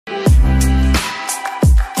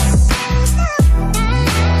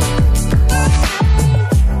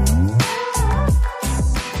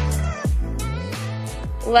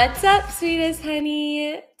What's up, sweetest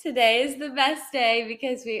honey? Today is the best day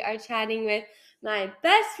because we are chatting with my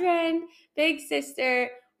best friend, big sister,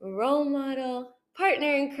 role model,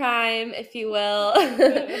 partner in crime, if you will.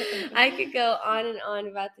 I could go on and on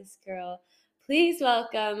about this girl. Please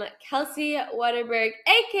welcome Kelcey Wetterberg,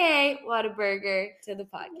 aka Wetterberger, to the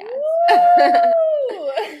podcast.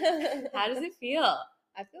 How does it feel?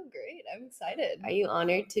 I feel great. I'm excited. Are you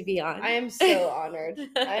honored to be on? I am so honored.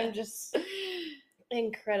 I'm just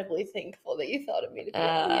incredibly thankful that you thought of me to be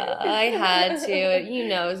on here. I had to. You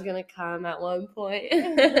know it was going to come at one point.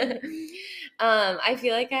 I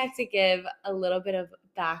feel like I have to give a little bit of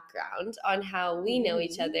background on how we know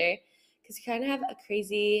each other, because we kind of have a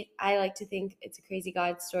crazy, I like to think it's a crazy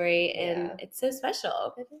God story, and it's so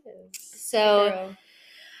special. It is. So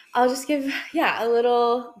I'll just give, a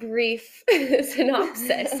little brief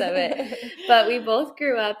synopsis of it. But we both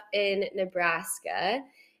grew up in Nebraska,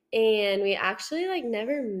 and we actually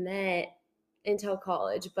never met until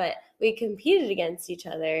college, but we competed against each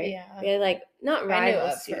other. Yeah. We had not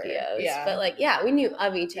rival studios, but we knew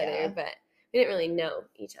of each other, but we didn't really know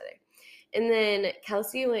each other. And then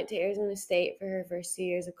Kelcey went to Arizona State for her first 2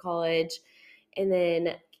 years of college, and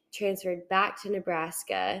then transferred back to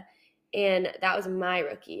Nebraska. And that was my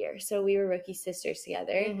rookie year. So we were rookie sisters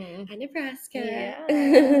together at Nebraska.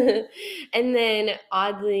 Yeah. And then,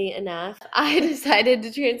 oddly enough, I decided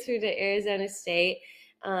to transfer to Arizona State,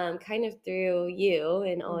 kind of through you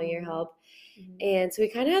and all your help. And so we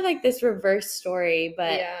kind of have this reverse story,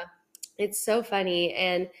 but it's so funny.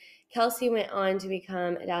 And Kelcey went on to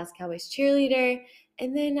become a Dallas Cowboys cheerleader.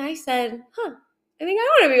 And then I said, I think I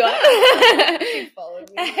want to be one. She followed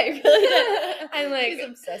me. I really did. I'm she's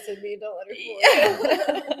obsessed with me. Don't let her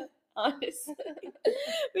fool you. Honestly,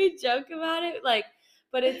 we joke about it,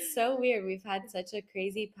 but it's so weird. We've had such a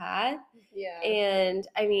crazy path. Yeah. And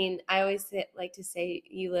I mean, I always like to say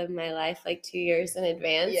you live my life 2 years in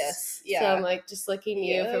advance. Yes. Yeah. So I'm just looking to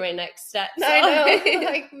you for my next steps. I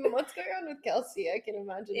know. What's going on with Kelcey? I can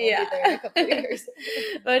imagine I'll be there in a couple of years.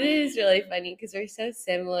 But it is really funny because we're so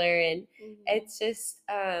similar, and it's just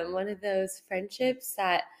one of those friendships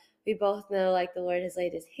that we both know the Lord has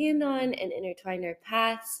laid his hand on and intertwined our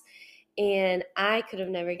paths. And I could have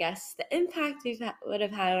never guessed the impact we would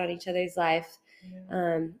have had on each other's life,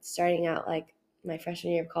 starting out my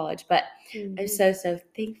freshman year of college. But I'm so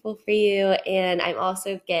thankful for you. And I'm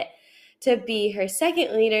also get to be her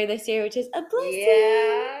second leader this year, which is a blessing.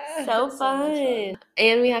 Yeah. So fun.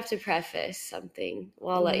 And we have to preface something.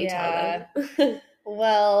 Well, I'll let you tell them.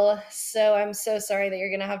 Well, so I'm so sorry that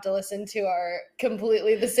you're going to have to listen to our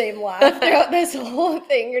completely the same laugh throughout this whole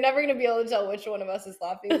thing. You're never going to be able to tell which one of us is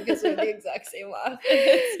laughing because we have the exact same laugh.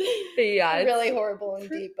 It's really horrible and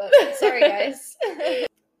deep, but sorry, guys.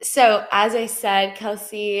 So, as I said,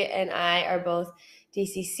 Kelcey and I are both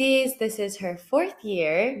DCCs. This is her 4th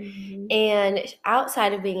year. And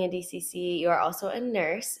outside of being a DCC, you are also a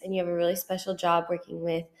nurse, and you have a really special job working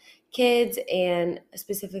with kids, and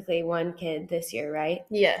specifically one kid this year, right?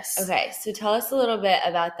 Yes. Okay, so tell us a little bit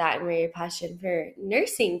about that and where your passion for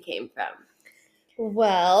nursing came from.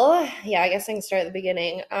 Well, I guess I can start at the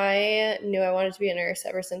beginning. I knew I wanted to be a nurse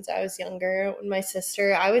ever since I was younger.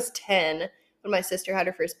 I was 10 when my sister had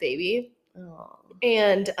her first baby. Oh.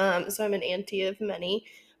 And so I'm an auntie of many.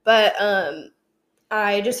 But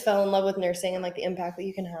I just fell in love with nursing and the impact that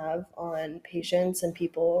you can have on patients and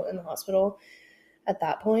people in the hospital at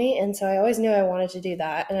that point. And so I always knew I wanted to do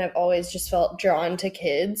that. And I've always just felt drawn to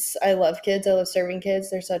kids. I love kids. I love serving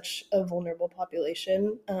kids. They're such a vulnerable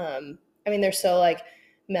population. They're so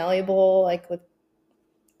malleable, with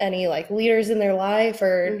any leaders in their life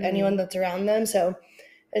or anyone that's around them. So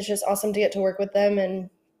it's just awesome to get to work with them and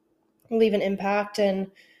leave an impact.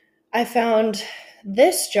 And I found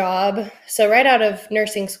this job. So right out of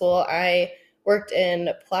nursing school, I worked in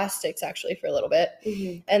plastics actually for a little bit.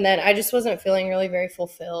 And then I just wasn't feeling really very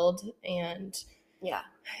fulfilled. And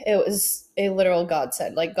it was a literal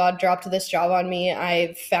godsend. God dropped this job on me.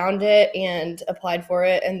 I found it and applied for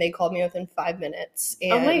it, and they called me within 5 minutes.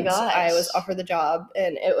 And oh my gosh. I was offered the job,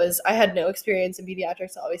 and I had no experience in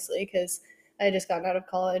pediatrics, obviously, because I had just gotten out of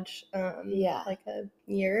college a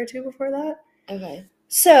year or two before that. Okay.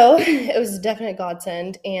 So it was a definite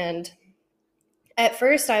godsend. And at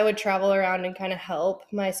first I would travel around and kind of help.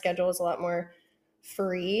 My schedule was a lot more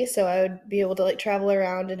free, so I would be able to travel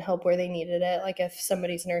around and help where they needed it. If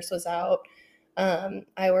somebody's nurse was out,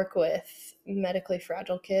 I work with medically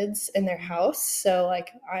fragile kids in their house. So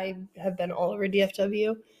I have been all over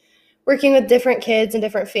DFW working with different kids and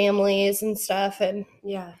different families and stuff. And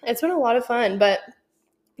it's been a lot of fun. But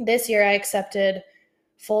this year I accepted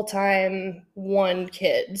full-time one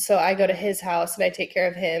kid. So I go to his house and I take care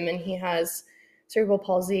of him, and he has cerebral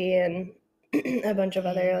palsy and a bunch of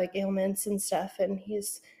other like ailments and stuff, and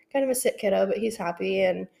he's kind of a sick kiddo, but he's happy.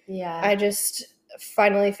 And I just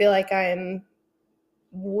finally feel like I'm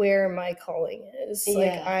where my calling is.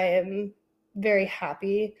 Like I am very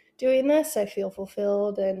happy doing this. I feel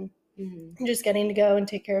fulfilled, and just getting to go and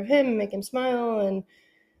take care of him and make him smile and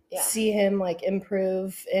see him like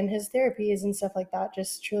improve in his therapies and stuff like that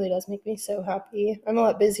just truly does make me so happy. I'm a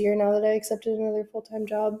lot busier now that I accepted another full-time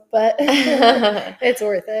job, but it's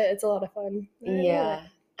worth it. It's a lot of fun.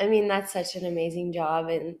 I mean, that's such an amazing job,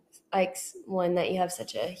 and like one that you have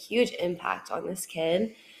such a huge impact on this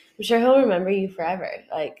kid. I'm sure he'll remember you forever.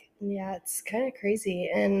 Like, yeah, it's kind of crazy.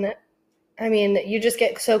 And I mean, you just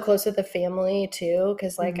get so close with the family too,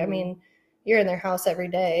 because like I mean, you're in their house every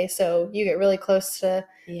day, so you get really close to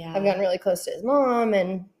I've gotten really close to his mom,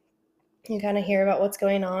 and you kind of hear about what's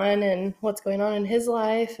going on in his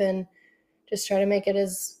life, and just try to make it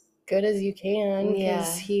as good as you can,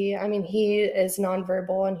 because he is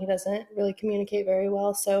nonverbal and he doesn't really communicate very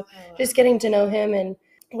well, so just getting to know him and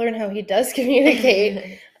learn how he does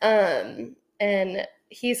communicate. And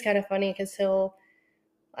he's kind of funny because he'll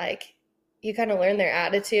like, you kind of learn their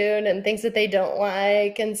attitude and things that they don't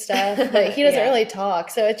like and stuff, but he doesn't really talk.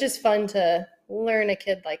 So it's just fun to learn a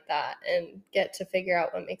kid like that and get to figure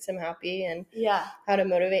out what makes him happy and how to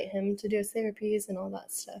motivate him to do his therapies and all that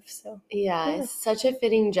stuff. So it's such a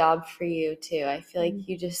fitting job for you too. I feel like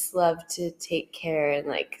you just love to take care and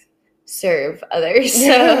like serve others.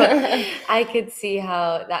 So I could see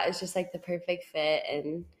how that is just like the perfect fit,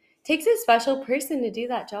 and takes a special person to do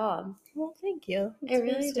that job. Well, thank you. It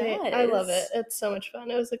really does. I love it. It's so much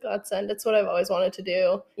fun. It was a godsend. It's what I've always wanted to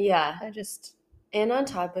do. And on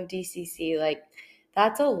top of DCC, like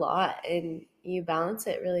that's a lot, and you balance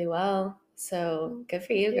it really well. So good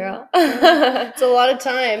for you, girl. It's a lot of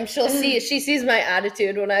time. She sees my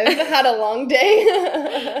attitude when I've had a long day.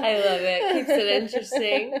 I love it. Keeps it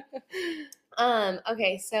interesting.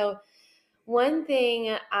 Okay, so one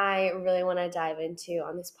thing I really want to dive into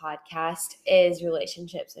on this podcast is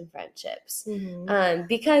relationships and friendships.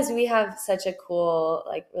 Because we have such a cool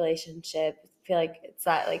like relationship. I feel like it's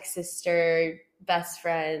that like sister, best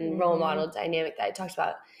friend, role model dynamic that I talked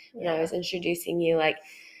about when I was introducing you. Like,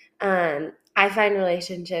 I find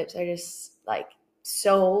relationships are just like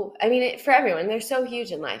so, I mean, for everyone, they're so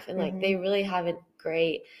huge in life, and like they really have a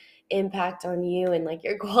great impact on you and like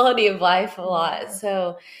your quality of life a lot.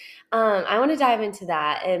 So I want to dive into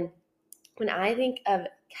that. And when I think of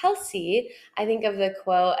Kelcey, I think of the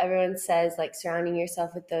quote everyone says, like surrounding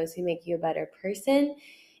yourself with those who make you a better person.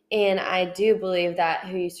 And I do believe that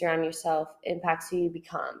who you surround yourself impacts who you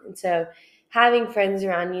become. And so having friends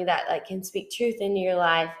around you that like can speak truth into your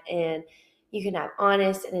life, and you can have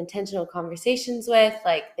honest and intentional conversations with,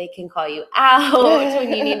 like they can call you out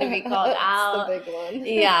when you need to be called out. That's the big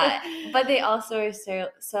one. But they also are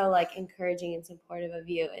so like encouraging and supportive of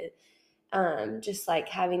you. Just like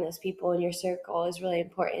having those people in your circle is really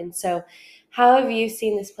important. So how have you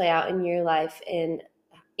seen this play out in your life, and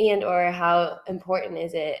or how important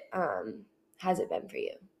is it, has it been for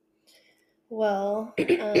you? Well,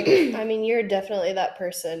 I mean, you're definitely that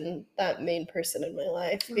main person in my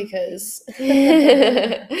life, because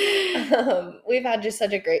we've had just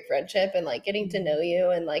such a great friendship, and like getting to know you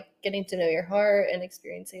and like getting to know your heart and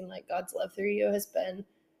experiencing like God's love through you has been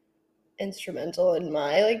instrumental in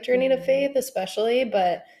my like journey to faith, especially.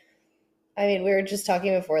 But I mean, we were just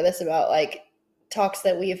talking before this about like talks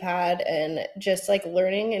that we've had, and just like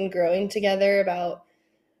learning and growing together about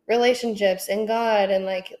relationships and God and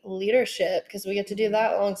like leadership, because we get to do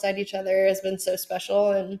that alongside each other, has been so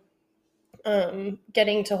special. And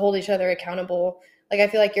getting to hold each other accountable. Like I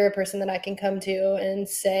feel like you're a person that I can come to and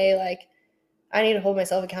say like, I need to hold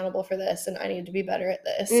myself accountable for this, and I need to be better at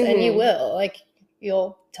this. And you will, like,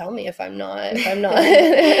 you'll tell me if I'm not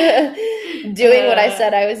doing what I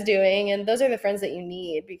said I was doing. And those are the friends that you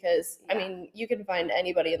need, because I mean, you can find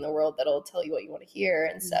anybody in the world that'll tell you what you want to hear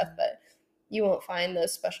and stuff, but you won't find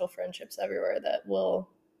those special friendships everywhere that will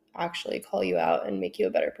actually call you out and make you a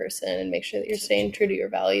better person and make sure that you're staying true to your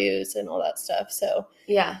values and all that stuff. So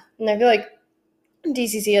and I feel like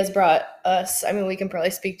DCC has brought us, I mean, we can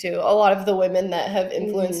probably speak to a lot of the women that have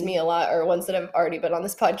influenced me a lot, or ones that have already been on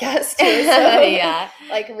this podcast too. So,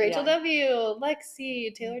 like Rachel W.,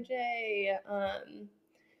 Lexi, Taylor J.,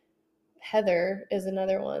 Heather is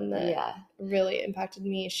another one that really impacted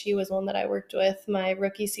me. She was one that I worked with my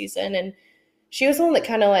rookie season, and she was the one that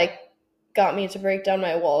kind of like got me to break down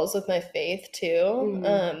my walls with my faith too.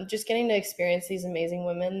 Just getting to experience these amazing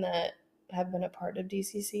women that have been a part of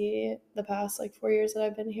DCC the past like 4 years that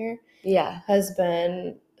I've been here, has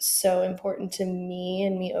been so important to me,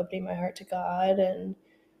 and me opening my heart to God and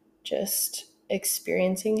just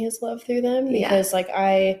experiencing his love through them. Because like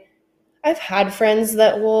I've had friends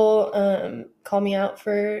that will call me out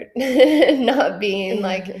for not being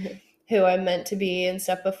like who I'm meant to be and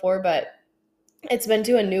stuff before, but it's been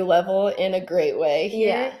to a new level in a great way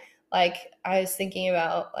here. Like I was thinking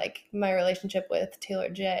about like my relationship with Taylor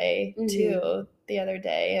J too the other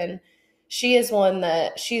day, and she is one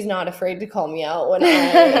that she's not afraid to call me out when I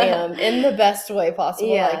am in the best way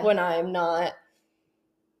possible. Like when I'm not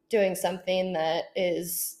doing something that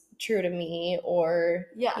is true to me, or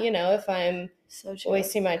you know, if I'm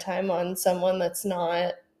wasting my time on someone that's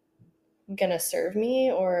not gonna serve me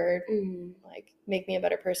or like make me a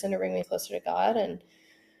better person or bring me closer to God. And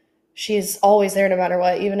she's always there no matter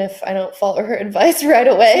what, even if I don't follow her advice right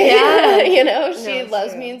away. You know, she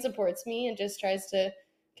loves me and supports me and just tries to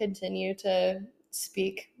continue to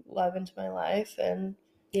speak love into my life. And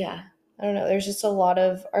I don't know, there's just a lot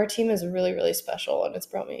of, our team is really, really special, and it's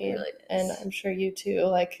brought me, and I'm sure you too,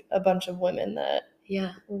 like a bunch of women that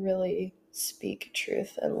really speak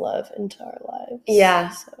truth and love into our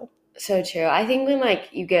lives. So true. I think when like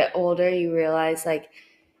you get older, you realize like,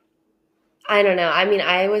 I don't know. I mean,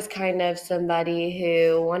 I was kind of somebody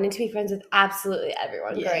who wanted to be friends with absolutely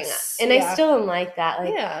everyone growing up. And I still am like that.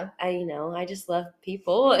 Like, I just love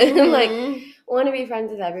people and like want to be friends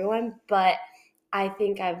with everyone. But I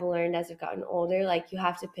think I've learned as I've gotten older, like you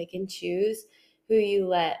have to pick and choose who you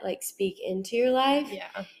let like speak into your life.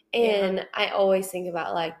 And I always think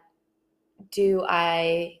about like, do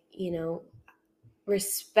I,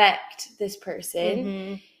 respect this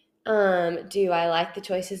person? Do I like the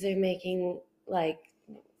choices they're making? Like,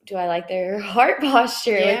 do I like their heart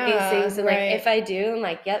posture with these things? And like, if I do, I'm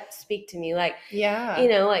like, yep, speak to me. Like,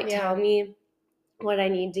 tell me what I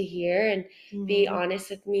need to hear and be honest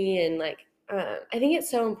with me. And like, I think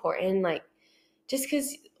it's so important, like, just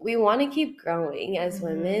because we want to keep growing as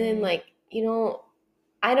women, and like,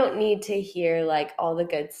 I don't need to hear like all the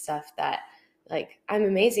good stuff that like I'm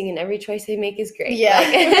amazing and every choice they make is great. You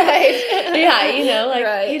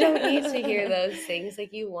don't need to hear those things.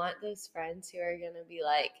 Like you want those friends who are going to be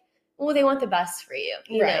like, well, they want the best for you,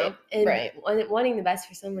 you know? And wanting the best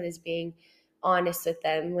for someone is being honest with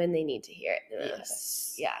them when they need to hear it.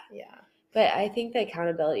 But I think the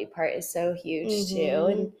accountability part is so huge too.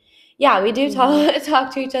 And we do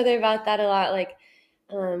talk to each other about that a lot, like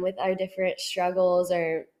with our different struggles,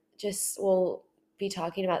 or just we'll be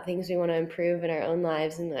talking about things we want to improve in our own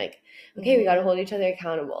lives, and like, okay, we got to hold each other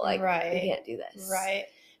accountable. Like, we can't do this.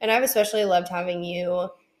 And I've especially loved having you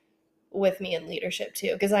with me in leadership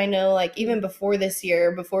too, because I know like even before this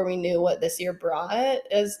year, before we knew what this year brought,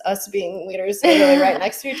 as us being leaders literally right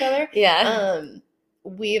next to each other,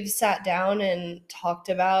 we've sat down and talked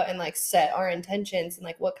about and like set our intentions and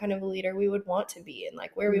like what kind of a leader we would want to be, and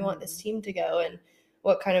like where we want this team to go, and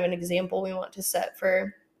what kind of an example we want to set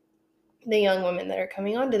for the young women that are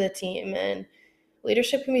coming onto the team. And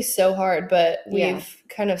leadership can be so hard, but we've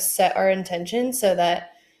kind of set our intentions so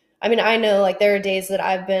that, I mean, I know like there are days that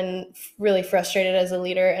I've been really frustrated as a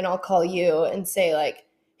leader, and I'll call you and say like,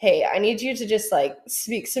 hey, I need you to just like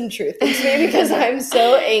speak some truth into me because I'm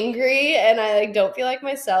so angry and I like don't feel like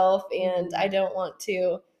myself, and I don't want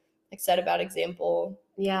to like set a bad example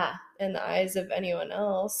in the eyes of anyone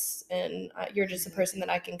else. And you're just a person that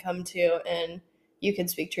I can come to, and you can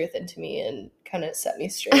speak truth into me and kind of set me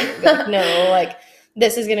straight and be like, no, like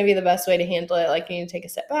this is going to be the best way to handle it. Like you need to take a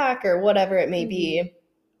step back or whatever it may be.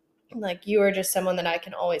 Like you are just someone that I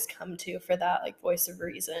can always come to for that like voice of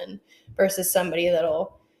reason, versus somebody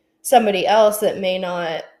else that may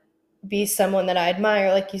not be someone that I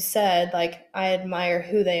admire. Like you said, like I admire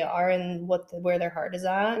who they are and where their heart is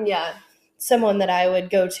at. Someone that I would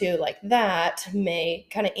go to like that may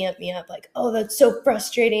kind of amp me up, like, oh, that's so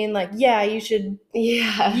frustrating. Like, you should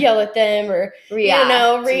yell at them or,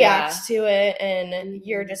 react to it. And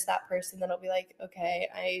you're just that person that'll be like, okay,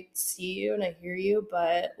 I see you and I hear you,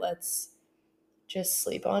 but let's just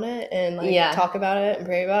sleep on it and like talk about it and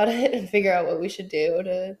pray about it and figure out what we should do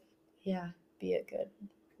to be a good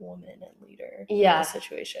woman and leader in the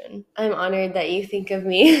situation. I'm honored that you think of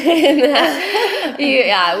me. And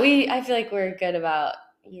I feel like we're good about,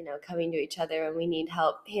 coming to each other when we need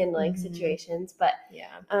help handling situations. But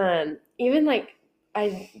even like,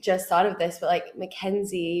 I just thought of this, but like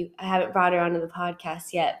Mackenzie, I haven't brought her onto the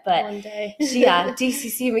podcast yet, but one day.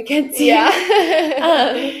 DCC Mackenzie.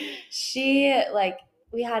 She like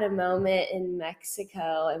we had a moment in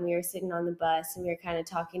Mexico, and we were sitting on the bus, and we were kind of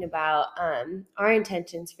talking about our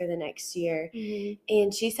intentions for the next year. Mm-hmm.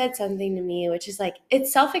 And she said something to me, which is like,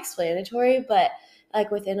 it's self-explanatory, but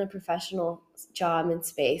like within a professional job and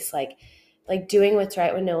space, like doing what's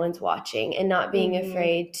right when no one's watching, and not being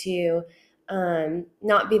afraid to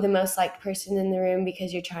not be the most liked person in the room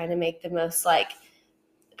because you're trying to make the most like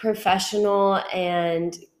professional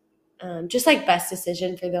and just like best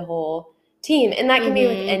decision for the whole team. And that can be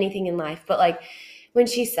with anything in life. But like when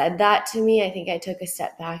she said that to me, I think I took a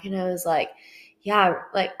step back and I was like, yeah,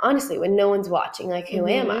 like honestly, when no one's watching, like who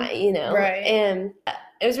am I, you know? Right. And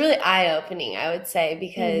it was really eye-opening, I would say,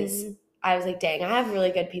 because I was like, dang, I have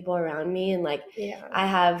really good people around me. And like, I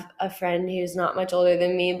have a friend who's not much older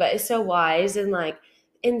than me, but is so wise, and like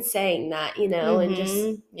in saying that, you know, and just,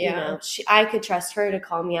 you know, I could trust her to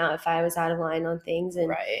call me out if I was out of line on things. And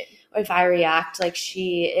right. or if I react, like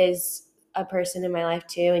she is a person in my life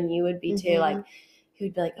too, and you would be too, like who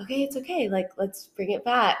would be like, okay, it's okay, like let's bring it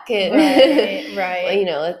back, and right. you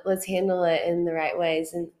know, let's handle it in the right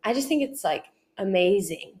ways. And I just think it's like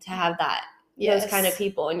amazing to have that those kind of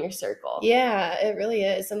people in your circle. Yeah, it really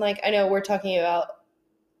is. And like I know we're talking about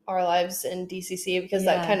our lives in DCC because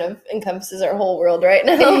that kind of encompasses our whole world right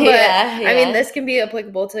now. But I mean, this can be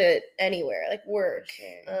applicable to anywhere, like work,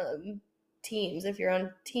 teams, if you're on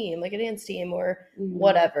a team, like a dance team or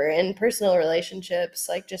whatever, and personal relationships,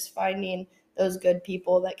 like just finding those good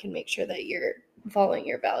people that can make sure that you're following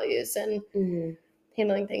your values and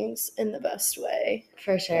handling things in the best way.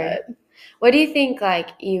 For sure. But what do you think like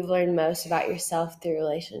you've learned most about yourself through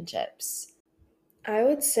relationships? I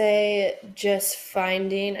would say just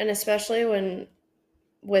finding, and especially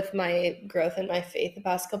with my growth in my faith the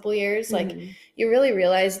past couple years, like you really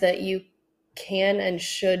realize that you can and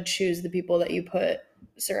should choose the people that you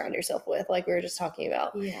surround yourself with, like we were just talking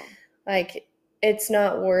about. Yeah. Like it's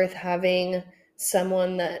not worth having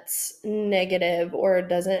someone that's negative or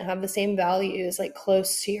doesn't have the same values like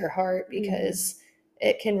close to your heart, because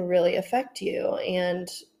it can really affect you and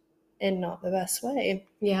in not the best way.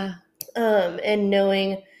 Yeah. And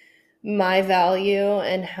knowing my value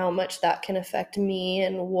and how much that can affect me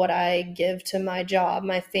and what I give to my job,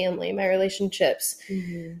 my family, my relationships,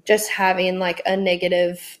 just having like a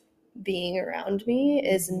negative being around me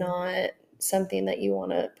is not something that you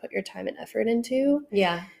want to put your time and effort into.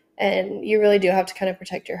 Yeah. And you really do have to kind of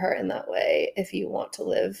protect your heart in that way if you want to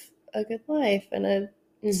live a good life and a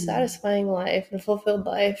satisfying life and a fulfilled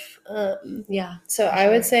life. So I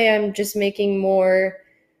would say I'm just making more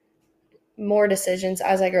decisions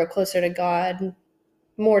as I grow closer to God,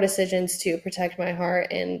 more decisions to protect my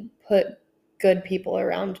heart and put good people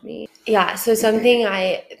around me. Yeah, so something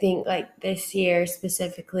I think like this year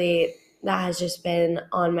specifically that has just been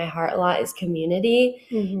on my heart a lot is community.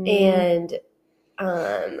 And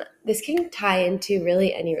this can tie into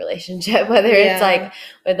really any relationship, whether it's like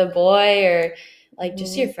with a boy or like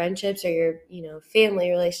just your friendships or your, you know,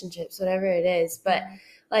 family relationships, whatever it is. But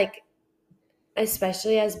like,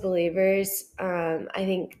 especially as believers, I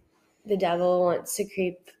think the devil wants to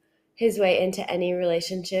creep his way into any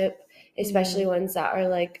relationship, especially ones that are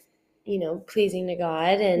like, you know, pleasing to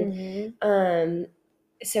God. And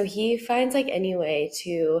so he finds like any way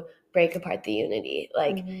to break apart the unity,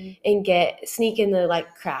 like and sneak in the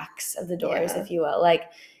like cracks of the doors, if you will. Like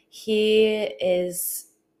he is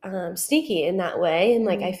sneaky in that way. And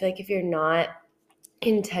like I feel like if you're not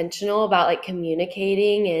intentional about like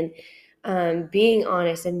communicating and being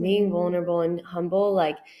honest and being vulnerable and humble,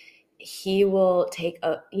 like he will he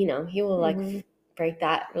will like break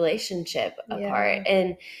that relationship apart.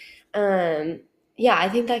 And I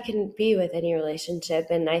think that can be with any relationship.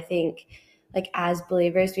 And I think like as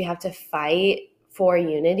believers we have to fight for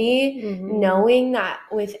unity, knowing that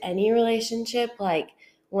with any relationship, like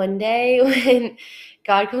one day when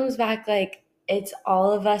God comes back, like it's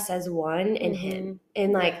all of us as one in him.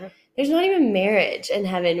 And like there's not even marriage in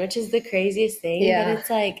heaven, which is the craziest thing. But it's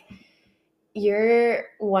like you're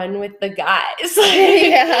one with the guys.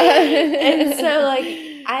 And so like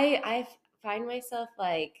I find myself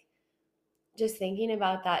like just thinking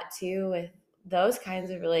about that too with those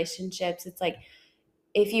kinds of relationships. It's like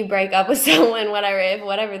if you break up with someone,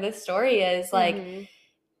 whatever the story is, like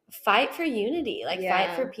fight for unity, like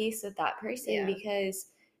fight for peace with that person, because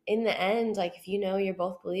in the end, like if you know you're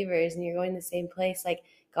both believers and you're going the same place, like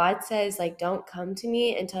God says, like don't come to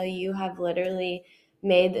me until you have literally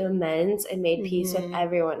made amends and made peace with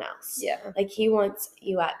everyone else. Like he wants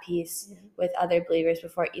you at peace with other believers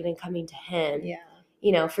before even coming to him.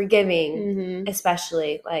 You know, forgiving,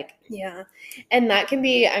 especially like and that can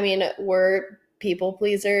be, I mean, we're people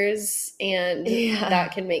pleasers, and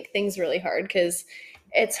that can make things really hard because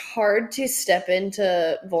it's hard to step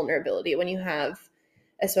into vulnerability when you have,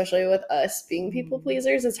 especially with us being people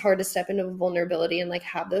pleasers, it's hard to step into vulnerability and like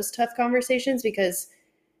have those tough conversations because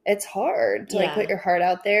it's hard to like put your heart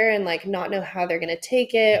out there and like not know how they're going to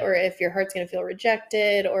take it or if your heart's going to feel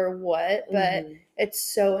rejected or what, but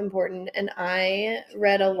it's so important. And I've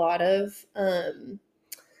read a lot of Brene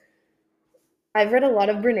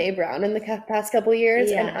Brown in the past couple of years,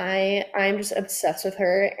 and I'm just obsessed with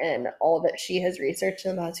her and all that she has researched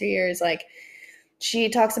in the past few years. Like, she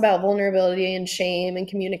talks about vulnerability and shame and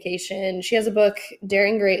communication. She has a book,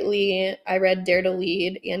 Daring Greatly. I read Dare to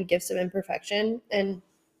Lead and Gifts of Imperfection, and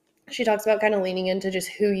she talks about kind of leaning into just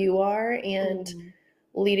who you are and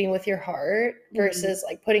leading with your heart versus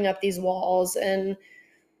like putting up these walls and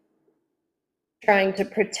trying to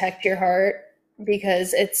protect your heart,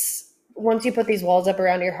 because it's once you put these walls up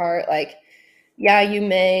around your heart, like, yeah, you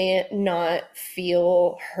may not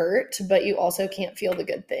feel hurt, but you also can't feel the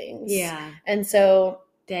good things. Yeah. And so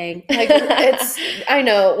dang. Like, I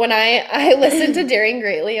know when I listened to Daring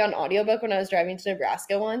Greatly on audiobook when I was driving to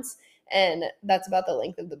Nebraska once, and that's about the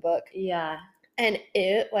length of the book. Yeah. And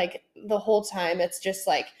it, like, the whole time, it's just,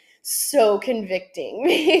 like, so convicting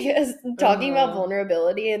because talking about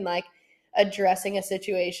vulnerability and, like, addressing a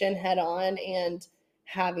situation head on and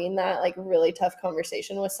having that, like, really tough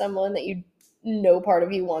conversation with someone that you know part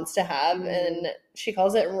of you wants to have. And she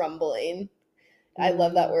calls it rumbling. I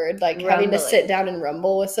love that word, like having to sit down and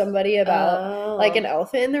rumble with somebody about like an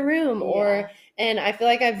elephant in the room and I feel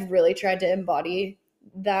like I've really tried to embody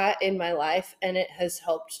that in my life, and it has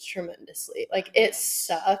helped tremendously. Like, it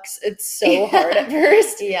sucks. It's so hard at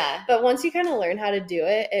first. Yeah. But once you kind of learn how to do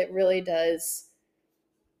it, it really does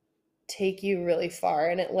take you really far,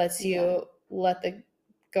 and it lets you let the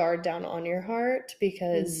guard down on your heart,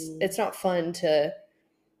 because it's not fun to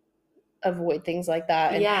avoid things like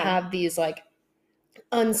that and have these like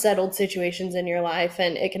unsettled situations in your life,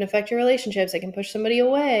 and it can affect your relationships. It can push somebody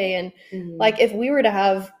away, and like, if we were to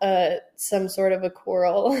have some sort of a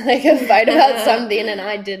quarrel, like a fight about something, and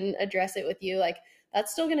I didn't address it with you, like,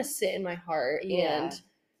 that's still gonna sit in my heart and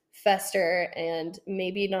fester, and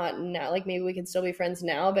maybe not now, like, maybe we can still be friends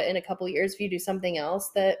now, but in a couple years, if you do something else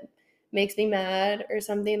that makes me mad or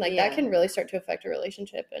something, like, that can really start to affect a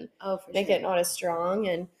relationship and make it not as strong.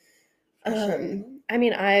 And I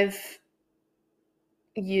mean, I've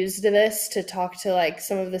used this to talk to like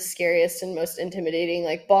some of the scariest and most intimidating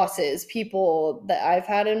like bosses, people that I've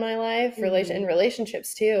had in my life, in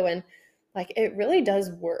relationships too, and like, it really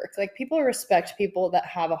does work. Like, people respect people that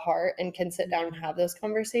have a heart and can sit down and have those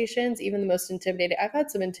conversations, even the most intimidating. I've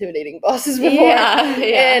had some intimidating bosses before.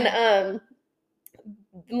 And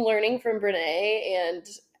learning from Brene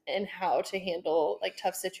and how to handle like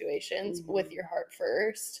tough situations with your heart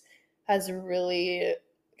first has really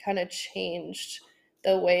kind of changed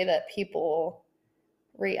the way that people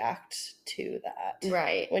react to that.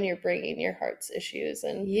 Right. When you're bringing your heart's issues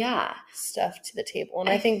and stuff to the table. And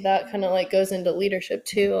I think that kind of like goes into leadership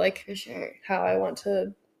too, like, for sure, how I want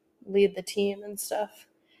to lead the team and stuff.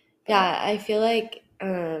 Yeah, I feel like,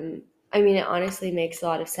 I mean, it honestly makes a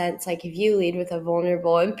lot of sense. Like, if you lead with a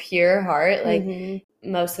vulnerable and pure heart, like,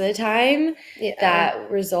 most of the time,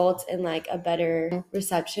 that results in, like, a better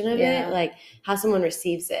reception of it, like, how someone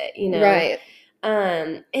receives it, you know? Right.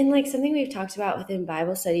 And, like, something we've talked about within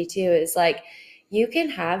Bible study, too, is, like, you can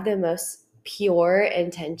have the most pure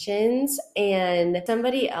intentions, and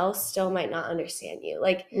somebody else still might not understand you.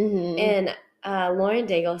 Like, and Lauren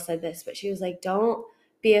Daigle said this, but she was like, don't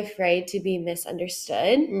be afraid to be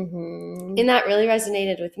misunderstood. And that really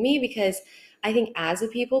resonated with me, because I think as a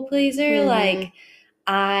people pleaser, like,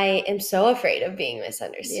 I am so afraid of being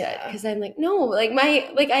misunderstood, because I'm like, no, like,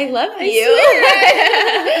 I love you.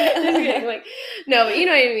 Like, no, but you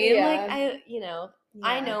know what I mean? Like,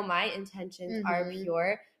 I know my intentions are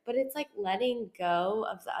pure, but it's like letting go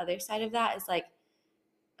of the other side of that is like,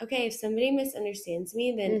 okay, if somebody misunderstands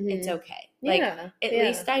me, then it's okay. Like, at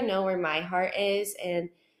least I know where my heart is, and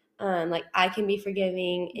like, I can be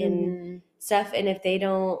forgiving and stuff. And if they're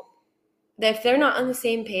not on the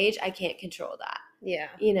same page, I can't control that. Yeah.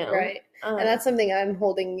 You know? Right. And that's something I'm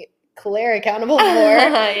holding Claire accountable for.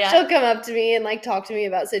 She'll come up to me and like talk to me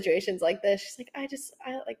about situations like this. She's like,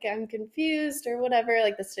 I'm confused or whatever.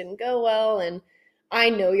 Like, this didn't go well. And I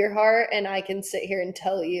know your heart, and I can sit here and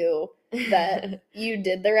tell you that you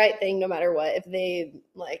did the right thing no matter what. If they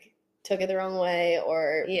like took it the wrong way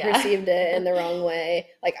or received it in the wrong way,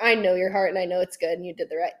 like, I know your heart and I know it's good and you did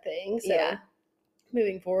the right thing. So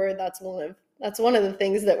moving forward, that's one of the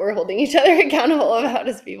things that we're holding each other accountable about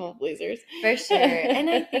as people pleasers. For sure. And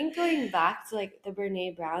I think going back to like the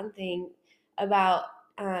Brene Brown thing about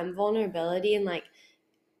vulnerability and like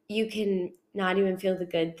you can not even feel the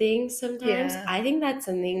good things sometimes. Yeah. I think that's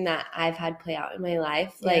something that I've had play out in my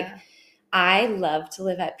life. Like, Yeah. I love to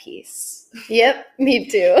live at peace. Yep, me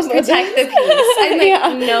too. Protect the peace. And like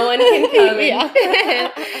Yeah. no one can come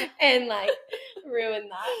Yeah. and like ruin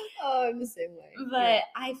that. Oh, I'm the same way. But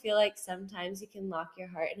I feel like sometimes you can lock your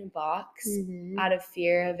heart in a box Mhm. out of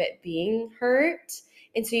fear of it being hurt.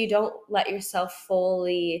 And so you don't let yourself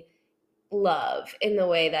fully love in the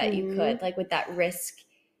way that you could, like with that risk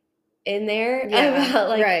in there about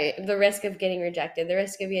like the risk of getting rejected, the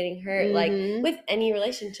risk of getting hurt, like with any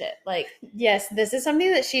relationship. Like, yes, this is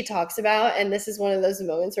something that she talks about, and this is one of those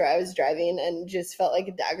moments where I was driving and just felt like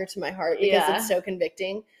a dagger to my heart because it's so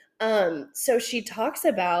convicting. So she talks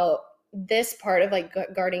about this part of like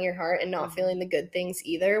guarding your heart and not feeling the good things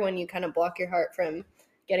either when you kind of block your heart from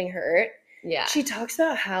getting hurt. Yeah. She talks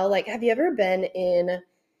about how, like, have you ever been in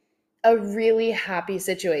a really happy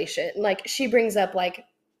situation? Like, she brings up like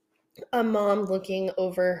a mom looking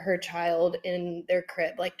over her child in their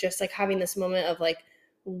crib, like just like having this moment of like,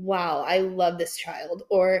 wow, I love this child.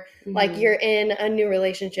 Or like you're in a new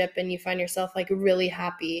relationship and you find yourself like really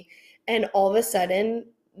happy, and all of a sudden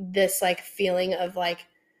this like feeling of like,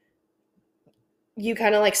 you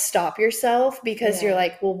kind of like stop yourself because you're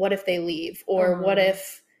like, well, what if they leave? Or what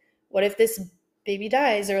if this baby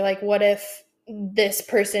dies? Or like, what if this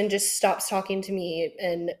person just stops talking to me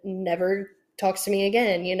and never talks to me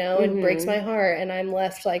again, you know, and breaks my heart and I'm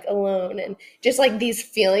left like alone? And just like these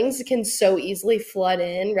feelings can so easily flood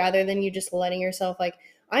in rather than you just letting yourself like,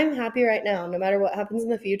 I'm happy right now, no matter what happens in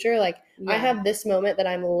the future. Like, I have this moment that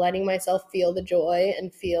I'm letting myself feel the joy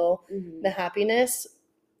and feel the happiness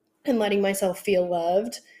and letting myself feel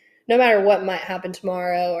loved no matter what might happen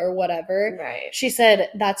tomorrow or whatever. Right. She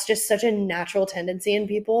said that's just such a natural tendency in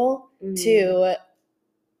people to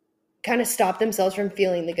kind of stop themselves from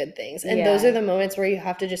feeling the good things. And those are the moments where you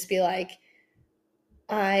have to just be like,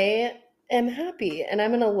 I am happy and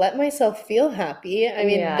I'm going to let myself feel happy. I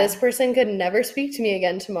mean, this person could never speak to me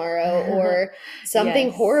again tomorrow, or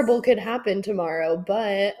something horrible could happen tomorrow,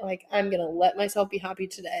 but like, I'm going to let myself be happy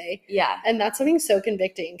today. Yeah. And that's something so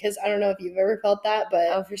convicting, because I don't know if you've ever felt that, but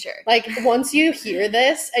oh, for sure. Like, once you hear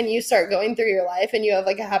this and you start going through your life and you have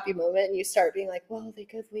like a happy moment and you start being like, well, they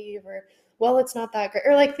could leave, or well, it's not that great,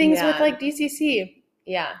 or like things with like DCC.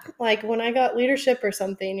 Yeah. Like when I got leadership or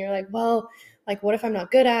something, you're like, well, like, what if I'm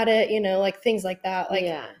not good at it? You know, like things like that. Like,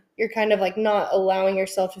 you're kind of like not allowing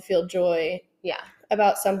yourself to feel joy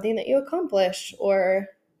about something that you accomplished or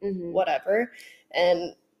whatever.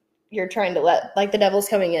 And you're trying to let, like, the devil's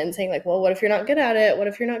coming in saying like, well, what if you're not good at it? What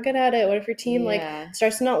if you're not good at it? What if your team like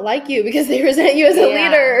starts to not like you because they resent you as a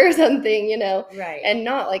leader or something, you know? Right. And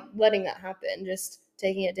not like letting that happen, just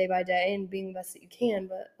taking it day by day and being the best that you can,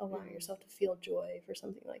 but allowing yourself to feel joy for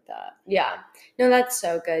something like that. Yeah. No, that's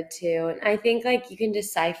so good too. And I think like you can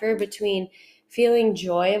decipher between feeling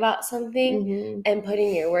joy about something and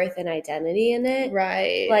putting your worth and identity in it.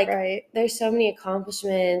 Right. Like, right. There's so many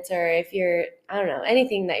accomplishments, or if you're, I don't know,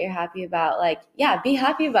 anything that you're happy about, like, be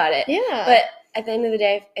happy about it. Yeah. But at the end of the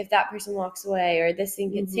day, if that person walks away or this thing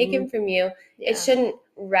gets taken from you, it shouldn't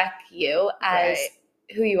wreck you as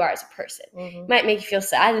who you are as a person. It might make you feel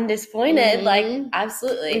sad and disappointed, like,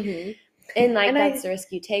 absolutely. And like, that's the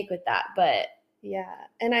risk you take with that. But yeah.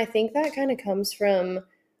 And I think that kind of comes from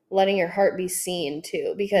letting your heart be seen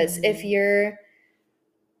too, because if you're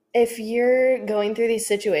going through these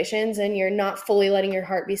situations and you're not fully letting your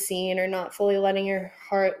heart be seen, or not fully letting your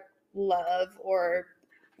heart love or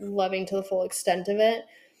loving to the full extent of it,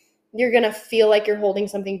 you're going to feel like you're holding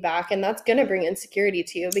something back, and that's going to bring insecurity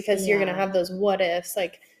to you, because you're going to have those what ifs,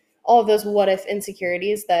 like all of those what if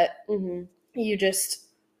insecurities that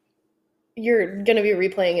you're going to be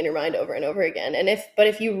replaying in your mind over and over again. And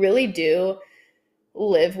if you really do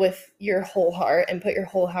live with your whole heart and put your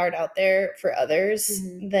whole heart out there for others,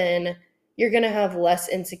 then you're going to have less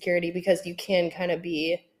insecurity, because you can kind of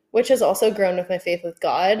be, which has also grown with my faith with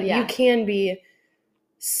God. You can be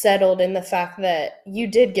settled in the fact that you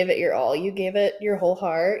did give it your all. You gave it your whole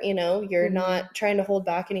heart, you know, you're not trying to hold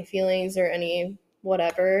back any feelings or any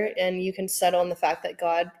whatever. And you can settle in the fact that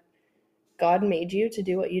God made you to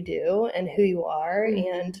do what you do and who you are,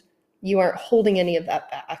 and you aren't holding any of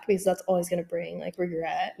that back, because that's always going to bring like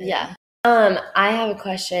regret. I have a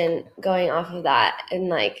question going off of that, and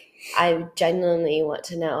like, I genuinely want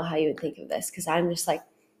to know how you would think of this, because I'm just like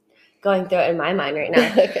going through it in my mind right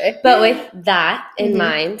now. Okay. But with that in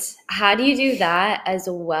mind, how do you do that as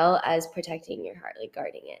well as protecting your heart, like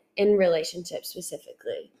guarding it in relationships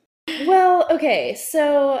specifically? Well, okay,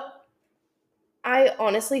 so I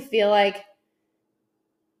honestly feel like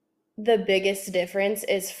the biggest difference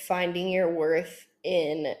is finding your worth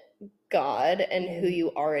in God and who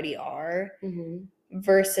you already are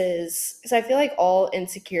versus, because I feel like all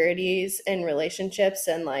insecurities in relationships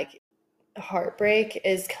and like heartbreak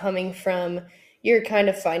is coming from you're kind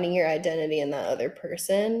of finding your identity in that other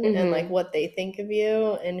person and like what they think of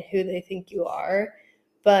you and who they think you are.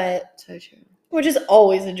 But so true. Which is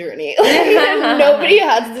always a journey. Like, nobody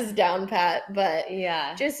has this down pat, but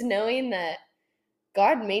just knowing that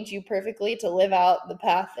God made you perfectly to live out the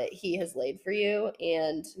path that he has laid for you,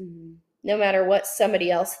 and no matter what somebody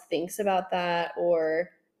else thinks about that,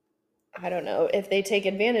 or I don't know, if they take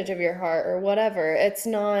advantage of your heart or whatever, it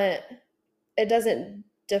doesn't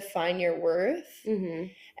define your worth. And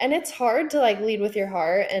it's hard to like lead with your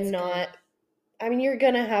heart and I mean, you're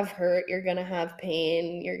going to have hurt, you're going to have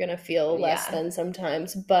pain, you're going to feel less than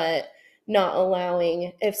sometimes, but not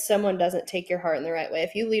allowing, if someone doesn't take your heart in the right way,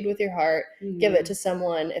 if you lead with your heart, give it to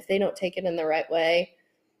someone, if they don't take it in the right way,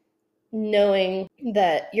 knowing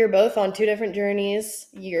that you're both on two different journeys,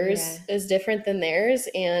 yours is different than theirs,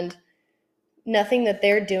 and nothing that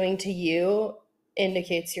they're doing to you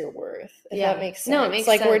indicates your worth, if that makes sense. No, it makes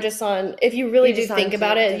like sense. We're just on, if you really do think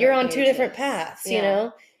about it, you're on two different paths, you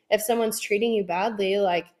know? If someone's treating you badly,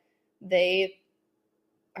 like they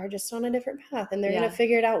are just on a different path and they're going to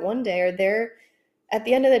figure it out one day, or they're, at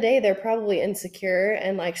the end of the day, they're probably insecure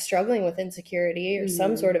and like struggling with insecurity or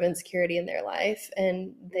some sort of insecurity in their life.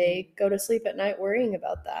 And they go to sleep at night worrying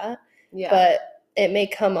about that. But it may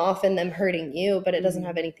come off in them hurting you, but it doesn't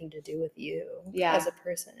have anything to do with you as a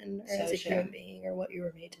person or as a human being or what you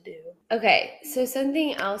were made to do. Okay, so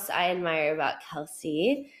something else I admire about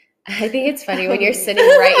Kelcey, I think it's funny when you're sitting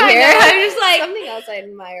right here. I'm just like, something else I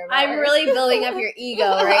admire about I'm really building up your ego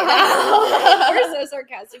right now. We're so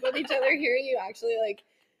sarcastic with each other, hearing you actually like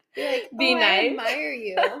be nice. I admire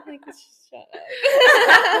you. Like, shut up.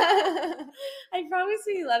 I promise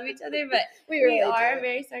we love each other, but we really are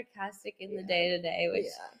very sarcastic in the day-to-day, which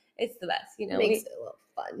it's the best, you know. Makes it a little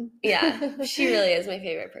fun. Yeah, she really is my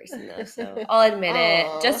favorite person, though, so I'll admit it,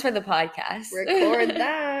 just for the podcast. Record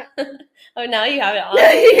that. Oh, now you have it on.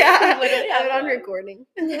 Yeah, literally have it on recording.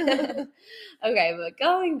 Okay, but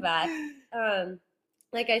going back,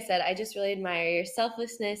 like I said, I just really admire your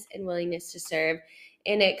selflessness and willingness to serve,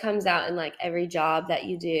 and it comes out in like every job that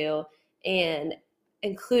you do, and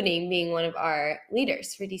including being one of our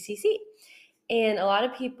leaders for DCC. And a lot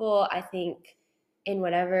of people, I think, in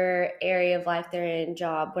whatever area of life they're in,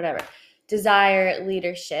 job, whatever, desire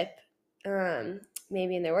leadership,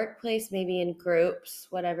 maybe in their workplace, maybe in groups,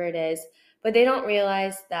 whatever it is, but they don't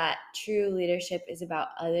realize that true leadership is about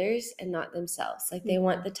others and not themselves. Like they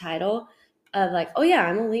want the title of like, oh yeah,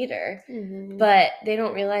 I'm a leader, but they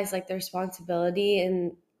don't realize like the responsibility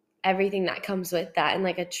and everything that comes with that. And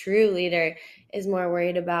like a true leader is more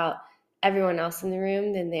worried about everyone else in the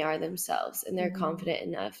room than they are themselves. And they're confident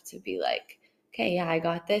enough to be like, okay, yeah, I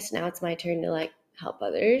got this. Now it's my turn to like help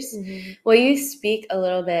others. Will you speak a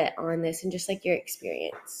little bit on this and just like your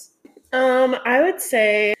experience? I would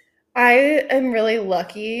say I am really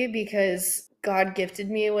lucky because God gifted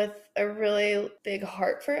me with a really big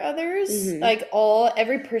heart for others. Like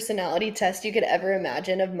every personality test you could ever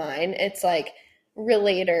imagine of mine, it's like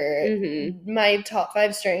relator. My top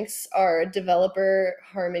 5 strengths are developer,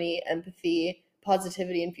 harmony, empathy,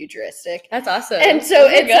 positivity, and futuristic. That's awesome. And so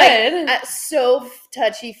it's like so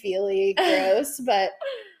touchy-feely, gross, but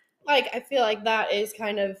like I feel like that is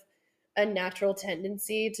kind of a natural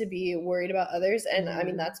tendency to be worried about others, and I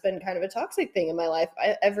mean that's been kind of a toxic thing in my life.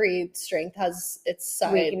 Every strength has its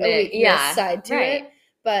side, side to it.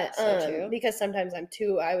 But because sometimes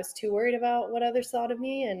I was too worried about what others thought of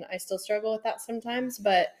me, and I still struggle with that sometimes.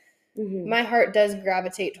 But my heart does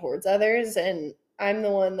gravitate towards others, and I'm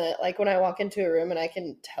the one that, like, when I walk into a room and I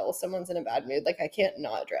can tell someone's in a bad mood, like, I can't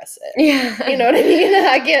not address it. Yeah. You know what I mean?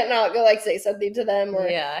 I can't not go, like, say something to them or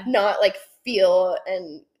not, like, feel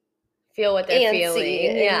what they're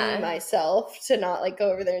feeling in myself to not, like,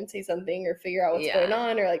 go over there and say something or figure out what's going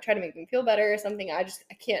on or, like, try to make them feel better or something. I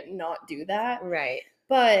can't not do that. Right.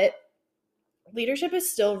 But leadership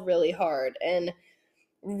is still really hard, and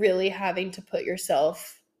really having to put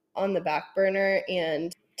yourself on the back burner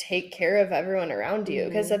and take care of everyone around you,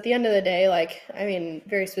 because at the end of the day, like, I mean,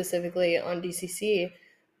 very specifically on DCC,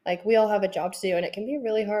 like, we all have a job to do, and it can be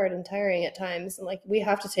really hard and tiring at times, and like we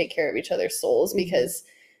have to take care of each other's souls, because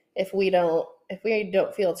if we don't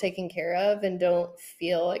feel taken care of and don't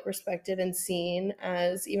feel like respected and seen,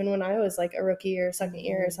 as even when I was like a rookie or second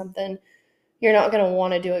year or something, you're not going to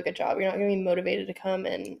want to do a good job. You're not going to be motivated to come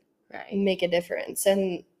and make a difference.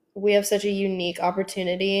 And we have such a unique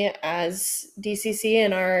opportunity as DCC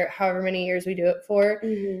in our however many years we do it for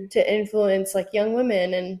to influence like young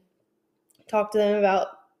women and talk to them about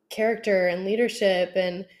character and leadership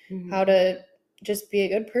and how to just be a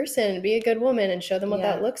good person, be a good woman, and show them what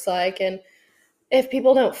that looks like. And if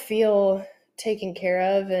people don't feel taken care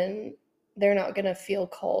of, and they're not going to feel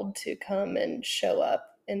called to come and show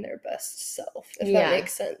up in their best self, if that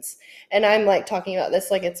makes sense. And I'm like talking about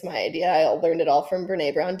this like it's my idea. I learned it all from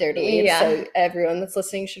Brene Brown, Dare to Lead. So everyone that's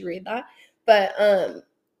listening should read that. But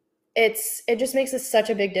it just makes such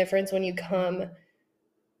a big difference when you come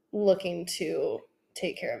looking to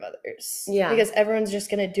take care of others. Yeah. Because everyone's just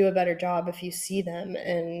going to do a better job if you see them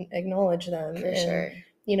and acknowledge them. For sure.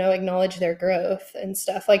 You know, acknowledge their growth and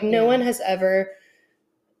stuff. Like no one has ever,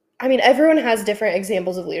 I mean, everyone has different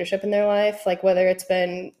examples of leadership in their life, like whether it's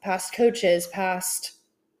been past coaches, past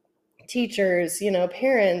teachers, you know,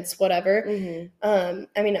 parents, whatever.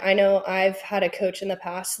 I mean, I know I've had a coach in the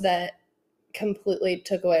past that completely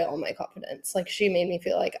took away all my confidence. Like she made me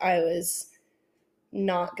feel like I was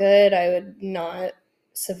not good. I would not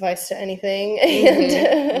suffice to anything.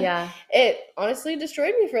 And it honestly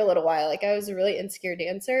destroyed me for a little while. Like I was a really insecure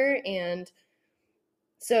dancer, and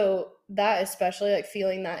so that, especially like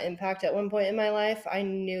feeling that impact at one point in my life, I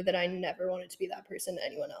knew that I never wanted to be that person to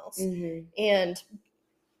anyone else. And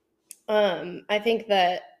I think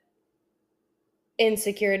that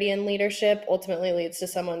insecurity in leadership ultimately leads to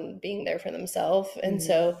someone being there for themselves. And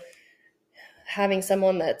so having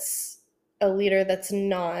someone that's a leader that's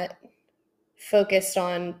not focused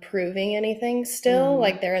on proving anything still,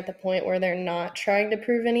 like they're at the point where they're not trying to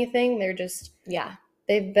prove anything. They're just,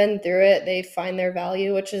 they've been through it. They find their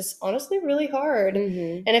value, which is honestly really hard.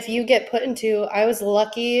 And if you get put into, I was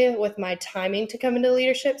lucky with my timing to come into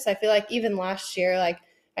leadership. So I feel like even last year, like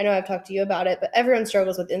I know I've talked to you about it, but everyone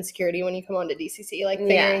struggles with insecurity when you come onto DCC, like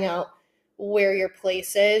figuring out where your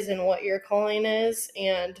place is and what your calling is,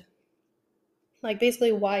 and like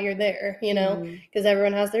basically why you're there, you know, because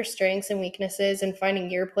everyone has their strengths and weaknesses, and finding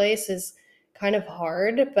your place is kind of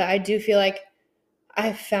hard. But I do feel like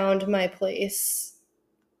I found my place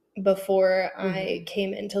before I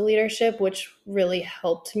came into leadership, which really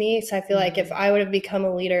helped me. So I feel like if I would have become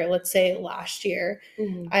a leader, let's say last year,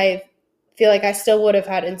 I feel like I still would have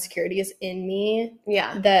had insecurities in me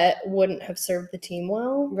that wouldn't have served the team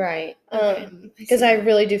well. Right. Because I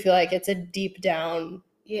really do feel like it's a deep down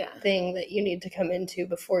thing that you need to come into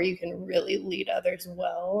before you can really lead others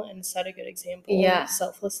well and set a good example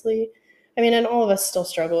selflessly. I mean, and all of us still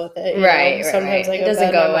struggle with it. Right. Sometimes I go to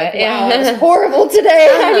bed and I'm like, wow, I was horrible today.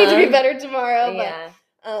 I need to be better tomorrow.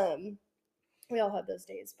 But we all have those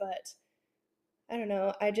days. But I don't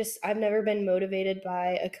know. I've never been motivated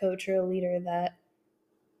by a coach or a leader that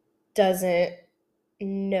doesn't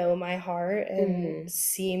know my heart and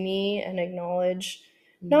see me and acknowledge,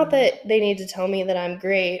 not that they need to tell me that I'm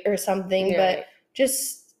great or something, but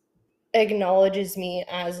just acknowledges me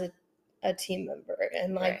as a team member,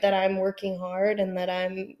 and like that I'm working hard and that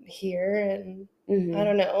I'm here. And I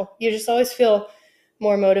don't know, you just always feel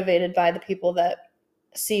more motivated by the people that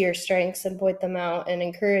see your strengths and point them out and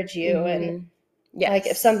encourage you. And like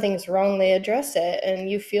if something's wrong, they address it,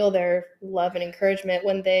 and you feel their love and encouragement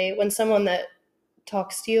when someone that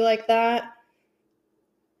talks to you like that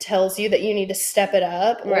tells you that you need to step it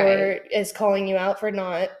up or is calling you out for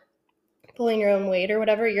not pulling your own weight or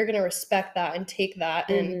whatever. You're going to respect that and take that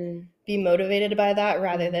and be motivated by that,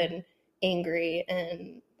 rather than angry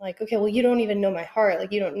and like, okay, well, you don't even know my heart.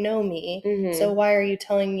 Like, you don't know me. So why are you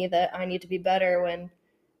telling me that I need to be better when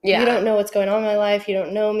you don't know what's going on in my life? You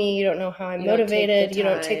don't know me. You don't know how I'm motivated. You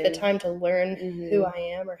don't take the time to learn who I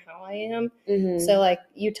am or how I am. So like,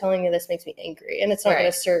 you telling me this makes me angry, and it's not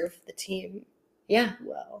going to serve the team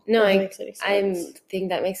well. No, I think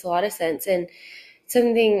that makes a lot of sense. And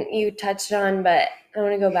something you touched on, but I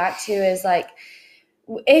want to go back to, is like,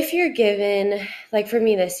 if you're given, like for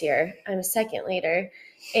me this year, I'm a second leader,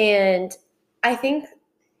 and I think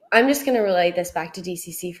I'm just going to relate this back to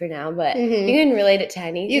DCC for now, but you can relate it to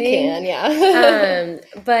anything. You can,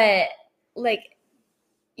 but like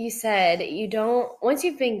you said, once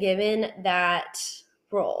you've been given that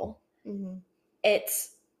role,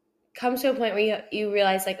 it's comes to a point where you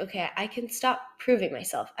realize, like, okay, I can stop proving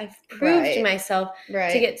myself. I've proved myself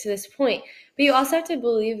to get to this point. But you also have to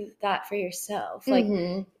believe that for yourself. Like,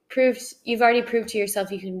 you've already proved to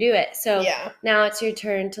yourself you can do it. So now it's your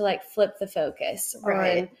turn to like flip the focus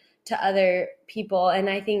on to other people. And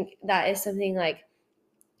I think that is something like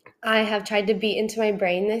I have tried to beat into my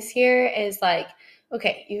brain this year, is like,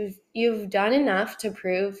 okay, you've done enough to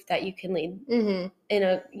prove that you can lead in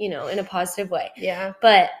a positive way. Yeah.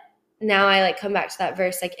 But now I like come back to that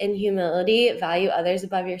verse, like, in humility, value others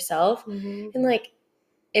above yourself. And like,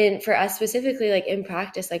 for us specifically, like in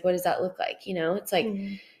practice, like, what does that look like? You know, it's like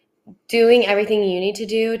doing everything you need to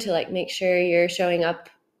do to like make sure you're showing up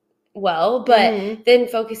well, but then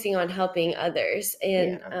focusing on helping others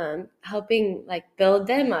and helping like build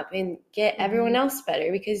them up and get everyone else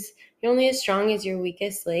better, because you're only as strong as your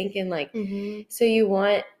weakest link. And like, so you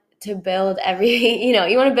want to build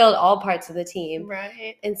you want to build all parts of the team,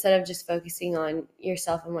 right, instead of just focusing on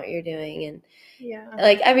yourself and what you're doing. And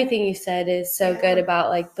like everything you said is so good about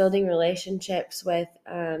like building relationships with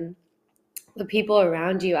the people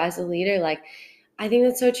around you as a leader. Like, I think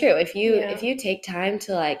that's so true. If you take time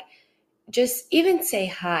to like just even say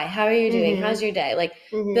hi, how are you doing? How's your day? Like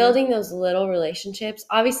building those little relationships.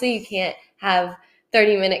 Obviously you can't have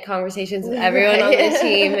 30-minute conversations with everyone on the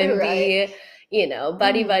team and be,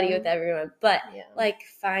 buddy with everyone. But like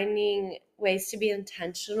finding ways to be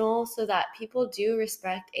intentional so that people do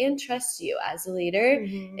respect and trust you as a leader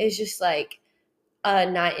is just like a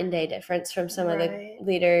night and day difference from some of the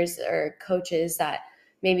leaders or coaches that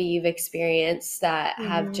maybe you've experienced that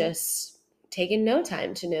have just taken no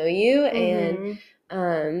time to know you and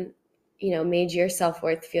made your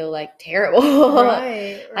self-worth feel like terrible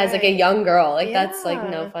as like a young girl. Like that's like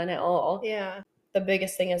no fun at all. The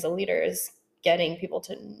biggest thing as a leader is getting people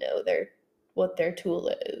to know what their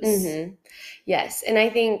tool is. Yes. And I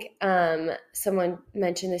think someone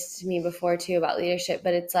mentioned this to me before too about leadership,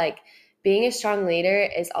 but it's like being a strong leader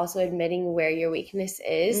is also admitting where your weakness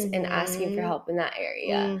is and asking for help in that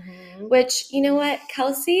area. Which, you know what?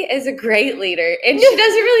 Kelcey is a great leader and she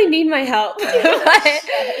doesn't really need my help.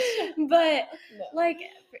 but like,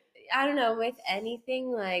 I don't know, with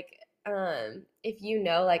anything, like, if you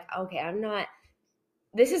know, like, okay,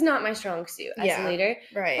 this is not my strong suit as a leader.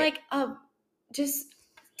 Like, just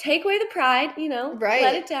take away the pride,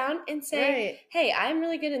 let it down and say, hey, I'm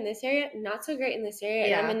really good in this area, not so great in this area,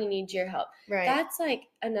 and I'm going to need your help. That's like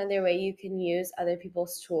another way you can use other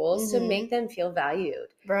people's tools to make them feel valued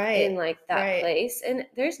in like that place. And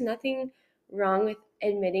there's nothing wrong with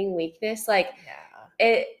admitting weakness. Like,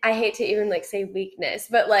 I hate to even like say weakness,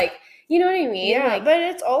 but like, you know what I mean? Yeah, like, but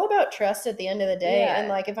it's all about trust at the end of the day. And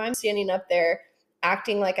like, if I'm standing up there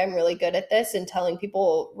acting like I'm really good at this and telling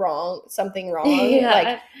people something wrong,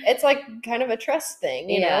 like it's like kind of a trust thing,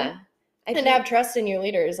 you know? And to have trust in your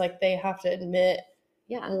leaders, like they have to admit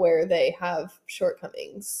where they have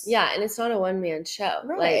shortcomings. Yeah, and it's not a one-man show.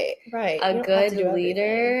 A good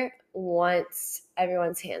leader wants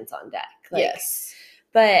everyone's hands on deck. Like,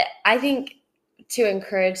 but I think to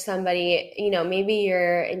encourage somebody, maybe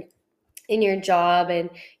you're in your job and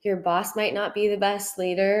your boss might not be the best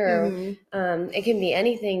leader, or it can be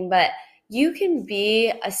anything, but you can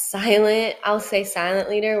be a silent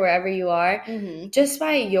leader wherever you are, just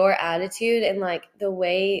by your attitude and like the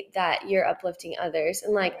way that you're uplifting others.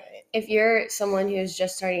 And like, if you're someone who's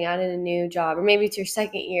just starting out in a new job, or maybe it's your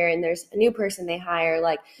second year and there's a new person they hire,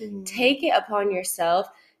 like take it upon yourself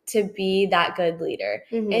to be that good leader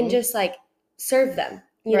and just like serve them,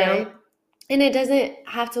 you know? And it doesn't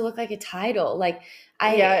have to look like a title. Like,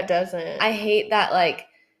 it doesn't. I hate that, like,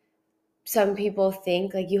 some people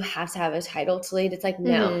think, like, you have to have a title to lead. It's like,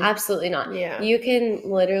 no, absolutely not. Yeah. You can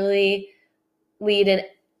literally lead in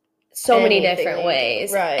so many different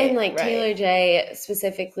ways. And, like, Taylor J.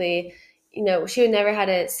 specifically, she would never had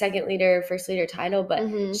a second leader, first leader title,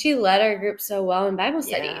 but she led our group so well in Bible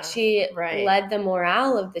study. She led the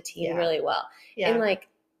morale of the team really well. And, like,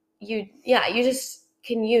 you just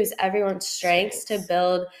can use everyone's strengths to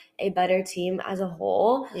build a better team as a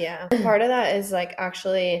whole. Yeah. Part of that is like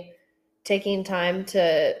actually taking time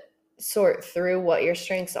to sort through what your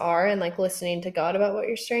strengths are and like listening to God about what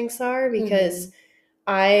your strengths are, because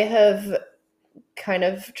I have kind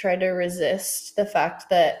of tried to resist the fact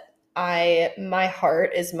that my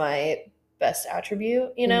heart is my best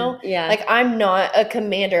attribute, like I'm not a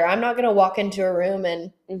commander. I'm not going to walk into a room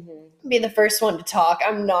and be the first one to talk.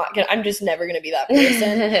 I'm just never going to be that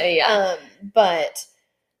person. But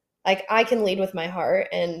like I can lead with my heart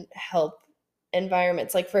and help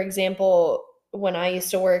environments. Like, for example, when I used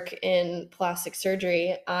to work in plastic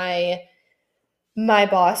surgery, my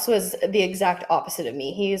boss was the exact opposite of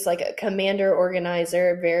me. He's like a commander,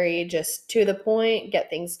 organizer, very just to the point, get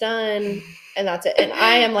things done, and that's it. And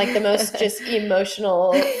I am like the most just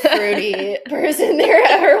emotional, fruity person there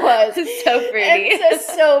ever was. It's so fruity. It's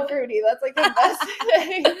just so fruity. That's like the best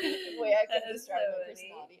way I can describe my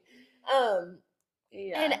personality.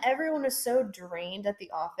 And everyone was so drained at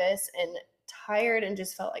the office and tired and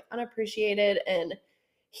just felt like unappreciated, and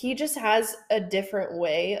he just has a different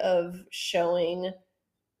way of showing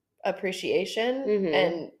appreciation.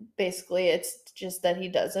 And basically it's just that he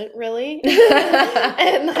doesn't really.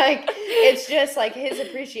 And like, it's just like his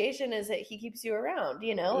appreciation is that he keeps you around,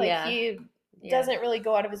 like doesn't really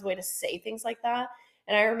go out of his way to say things like that.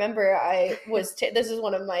 And I remember this is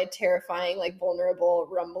one of my terrifying, like, vulnerable,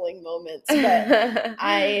 rumbling moments, but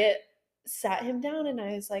I sat him down and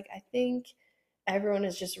I was like, I think everyone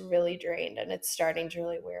is just really drained and it's starting to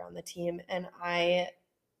really wear on the team. And I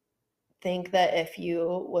think that if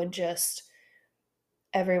you would just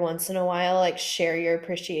every once in a while, like, share your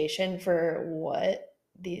appreciation for what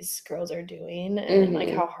these girls are doing and like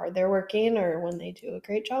how hard they're working, or when they do a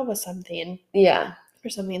great job with something. Yeah. Or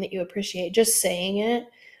something that you appreciate, just saying it,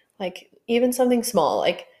 like, even something small,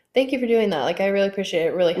 like, thank you for doing that. Like, I really appreciate it.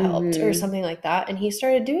 It really helped, or something like that. And he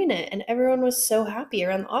started doing it and everyone was so happy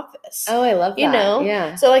around the office. Oh, I love that. You know?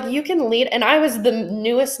 Yeah. So, like, you can lead. And I was the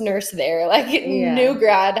newest nurse there, like, new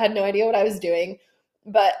grad, had no idea what I was doing.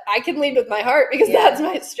 But I can lead with my heart because that's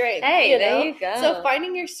my strength. Hey, there you go. So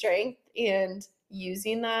finding your strength and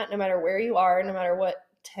using that, no matter where you are, no matter what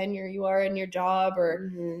tenure you are in your job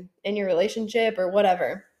or in your relationship or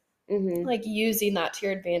whatever, like, using that to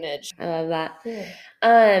your advantage. I love that.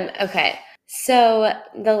 Yeah. Okay. So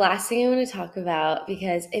the last thing I want to talk about,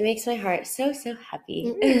 because it makes my heart so, so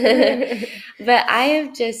happy, but I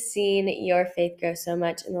have just seen your faith grow so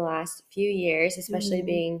much in the last few years, especially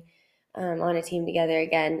being on a team together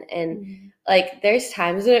again. And like, there's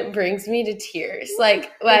times when it brings me to tears.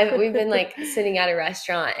 Like, we've been like sitting at a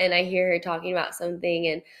restaurant and I hear her talking about something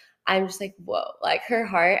and I'm just like, whoa, like, her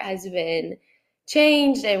heart has been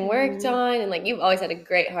changed and worked on. And like, you've always had a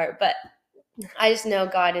great heart, but I just know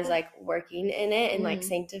God is like working in it and like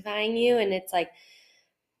sanctifying you. And it's like,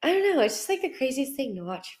 I don't know, it's just like the craziest thing to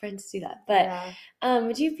watch your friends do that. But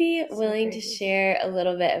would you be willing to share a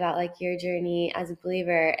little bit about like your journey as a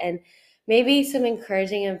believer and maybe some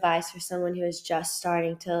encouraging advice for someone who is just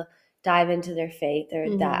starting to dive into their faith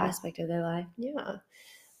or that aspect of their life? Yeah.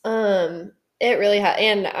 It really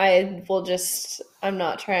and I will just, I'm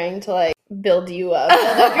not trying to like build you up,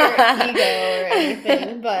 build up your ego or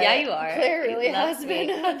anything, but yeah, you are. Claire really has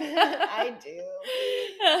been I do.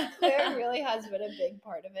 Claire really has been a big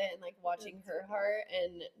part of it, and like watching her heart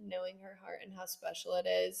and knowing her heart and how special it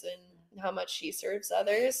is and how much she serves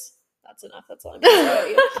others. That's enough. That's all I'm going to say about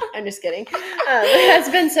you. I'm just kidding. It has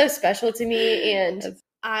been so special to me, and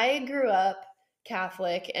I grew up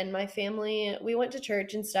Catholic, and my family, we went to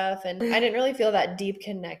church and stuff, and I didn't really feel that deep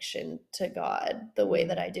connection to God the way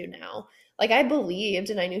that I do now. Like, I believed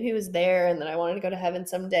and I knew he was there and that I wanted to go to heaven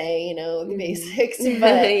someday, you know, the basics,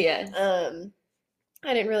 but yes. I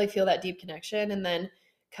didn't really feel that deep connection. And then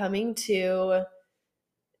coming to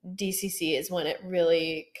DCC is when it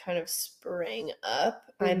really kind of sprang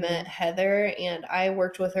up. I met Heather and I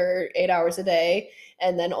worked with her 8 hours a day,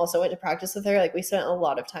 and then also went to practice with her. Like, we spent a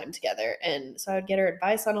lot of time together, and so I would get her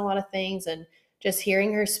advice on a lot of things, and just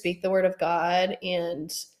hearing her speak the word of God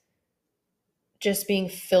and just being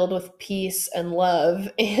filled with peace and love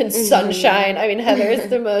and sunshine. I mean, Heather is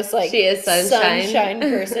the most like she is sunshine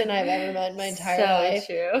person I've ever met in my entire life.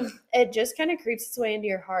 True. It just kind of creeps its way into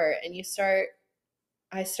your heart, and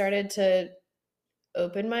I started to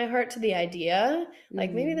open my heart to the idea,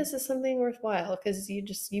 like, maybe this is something worthwhile, because you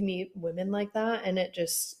meet women like that and it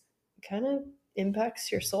just kind of impacts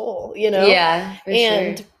your soul, you know? Yeah, for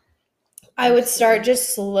and sure. I would start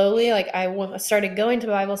just slowly, like, I started going to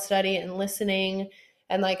Bible study and listening.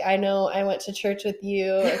 And like, I know I went to church with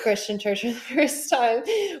you, a Christian church for the first time,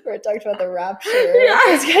 where it talked about the rapture.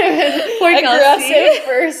 It was kind of an aggressive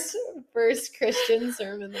first Christian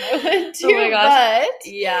sermon that I went to. Oh my gosh.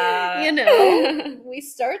 But, yeah. you know, we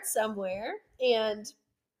start somewhere, and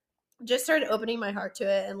just started opening my heart to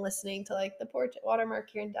it and listening to like the Port Watermark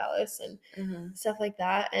here in Dallas and stuff like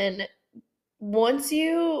that. And once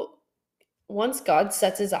God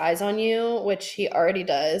sets his eyes on you, which he already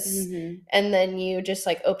does, and then you just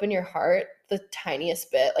like open your heart the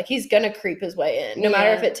tiniest bit, like, he's gonna creep his way in, no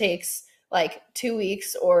matter if it takes like 2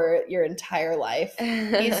 weeks or your entire life.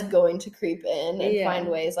 He's going to creep in and find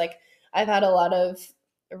ways. Like, I've had a lot of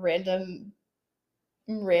very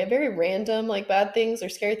random like bad things or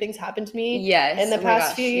scary things happen to me in the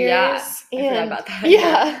past few years. I forgot about that.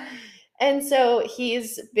 Yeah. And so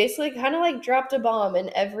he's basically kind of like dropped a bomb in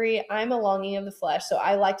I'm a longing of the flesh. So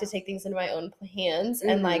I like to take things into my own hands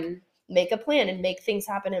and like make a plan and make things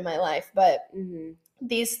happen in my life. But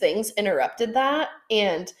these things interrupted that.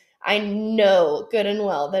 And I know good and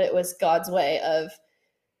well that it was God's way of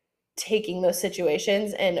taking those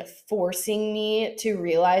situations and forcing me to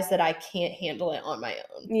realize that I can't handle it on my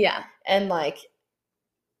own. Yeah. And like,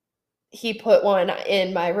 he put one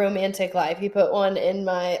in my romantic life. He put one in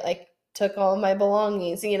my like, took all my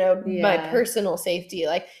belongings, you know, my personal safety.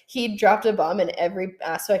 Like, he dropped a bomb in every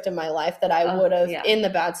aspect of my life that I would have in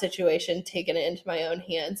the bad situation taken it into my own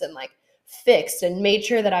hands and like fixed and made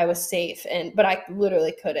sure that I was safe, but I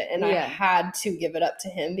literally couldn't, and I had to give it up to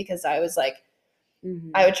him because I was like,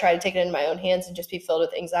 I would try to take it in my own hands and just be filled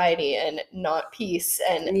with anxiety and not peace.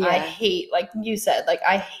 And I hate, like you said, like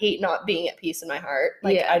I hate not being at peace in my heart.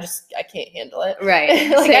 Like I can't handle it. Right.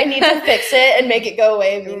 Like I need to fix it and make it go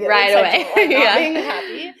away immediately. Right away. Like not being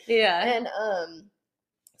happy. Yeah. And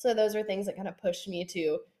so those are things that kind of pushed me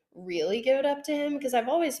to really give it up to him, because my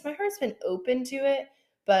heart's been open to it,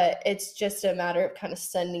 but it's just a matter of kind of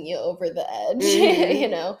sending you over the edge, you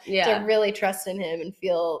know, to really trust in him and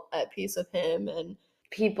feel at peace with him. And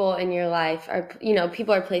people in your life are,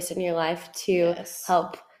 people are placed in your life to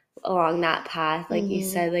help along that path. Like you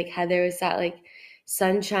said, like Heather was that like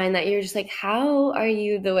sunshine that you're just like, how are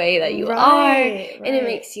you the way that you are? And it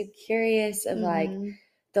makes you curious of like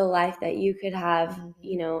the life that you could have,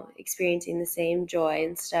 experiencing the same joy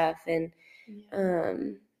and stuff. And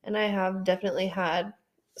I have definitely had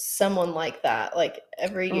someone like that, like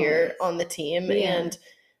every year on the team, and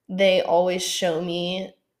they always show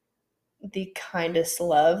me the kindest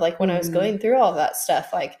love. Like when I was going through all that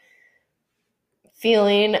stuff, like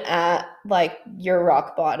feeling at like your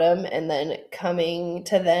rock bottom and then coming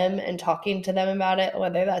to them and talking to them about it,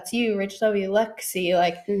 whether that's you, Rich W, Lexi,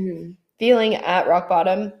 like feeling at rock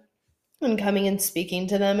bottom and coming and speaking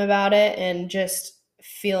to them about it and just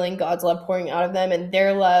feeling God's love pouring out of them and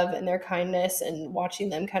their love and their kindness and watching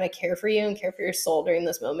them kind of care for you and care for your soul during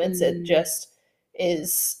those moments. It just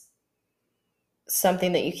is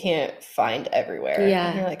something that you can't find everywhere. Yeah.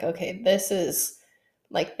 And you're like, okay, this is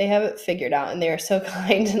like, they have it figured out and they are so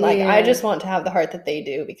kind. And like, I just want to have the heart that they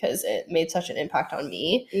do because it made such an impact on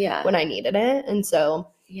me when I needed it. And so,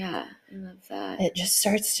 I love that. It just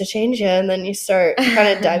starts to change you. And then you start kind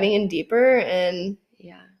of diving in deeper and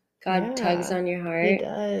God tugs on your heart. He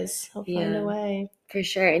does. He'll find a way. For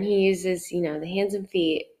sure. And he uses, the hands and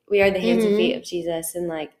feet. We are the hands and feet of Jesus. And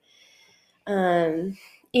like,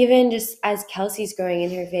 even just as Kelcey's growing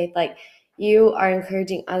in her faith, like you are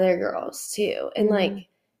encouraging other girls too. And like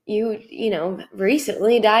you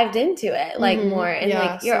recently dived into it like more. And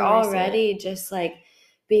like you're already just like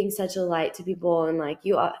being such a light to people. And like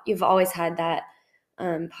you've always had that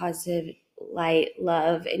positive light,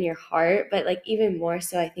 love in your heart, but like even more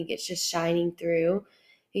so, I think it's just shining through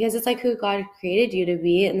because it's like who God created you to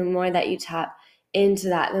be. And the more that you tap into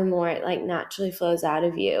that, the more it like naturally flows out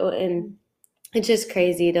of you. And it's just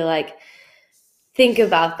crazy to like think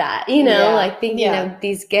about that, like thinking of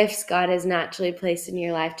these gifts God has naturally placed in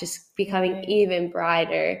your life, just becoming even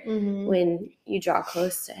brighter when you draw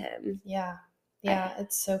close to him. Yeah.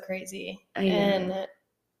 It's so crazy. I know. And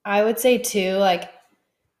I would say too, like,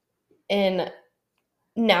 and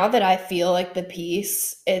now that I feel like the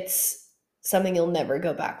peace, it's something you'll never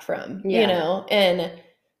go back from, And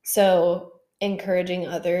so encouraging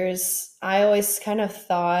others, I always kind of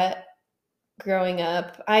thought growing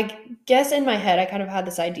up, I guess in my head, I kind of had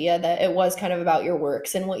this idea that it was kind of about your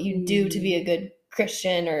works and what you do to be a good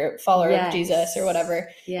Christian or follower of Jesus or whatever.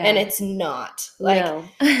 And it's not. Like,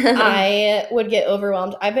 I would get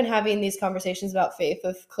overwhelmed. I've been having these conversations about faith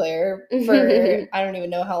with Claire for I don't even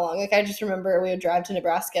know how long. Like, I just remember we would drive to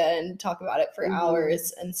Nebraska and talk about it for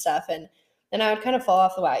hours and stuff. And then I would kind of fall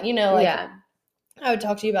off the wagon, I would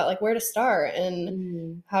talk to you about like where to start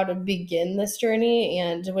and how to begin this journey,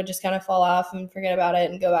 and would just kind of fall off and forget about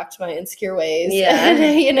it and go back to my insecure ways. And,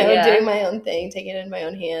 doing my own thing, taking it in my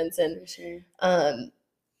own hands. And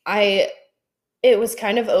it was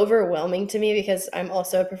kind of overwhelming to me because I'm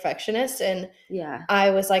also a perfectionist, and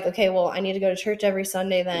I was like, okay, well, I need to go to church every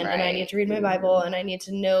Sunday then, and I need to read my Bible, and I need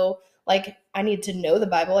to know the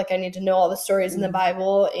Bible, like I need to know all the stories in the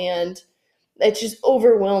Bible, and it's just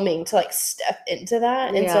overwhelming to like step into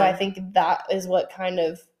that. And so I think that is what kind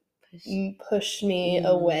of pushed me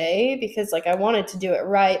away, because like I wanted to do it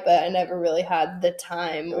right, but I never really had the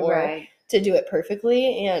time or to do it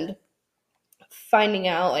perfectly. And finding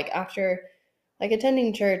out like after like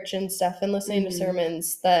attending church and stuff and listening to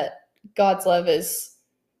sermons that God's love is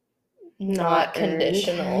not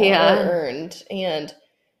conditional or earned, and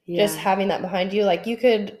just having that behind you, like you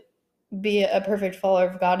could be a perfect follower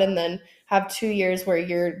of God and then have 2 years where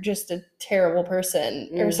you're just a terrible person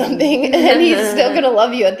or something, and he's still going to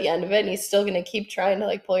love you at the end of it, and he's still going to keep trying to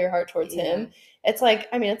like pull your heart towards him. It's like,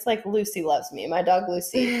 it's like Lucy loves me, my dog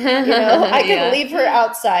Lucy, I could leave her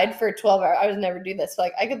outside for 12 hours. I would never do this. But,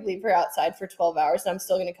 like, I could leave her outside for 12 hours and I'm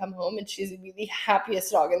still going to come home and she's going to be the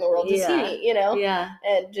happiest dog in the world to see me,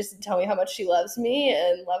 and just tell me how much she loves me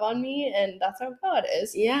and love on me. And that's how God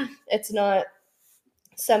is. It's not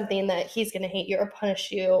something that he's going to hate you or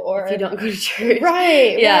punish you, or if you don't go to church.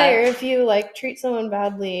 Right, Yeah. right. Or if you like treat someone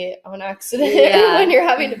badly on accident Yeah. when you're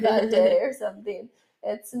having a bad day or something.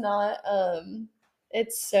 It's not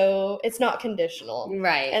it's not conditional.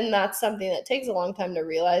 Right. And that's something that takes a long time to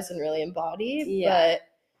realize and really embody. Yeah. But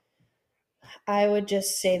I would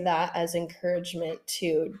just say that as encouragement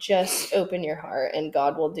to just open your heart, and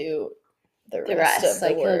God will do the rest of the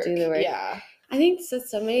like work. He'll do the work. Yeah. I think so.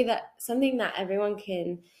 Something that everyone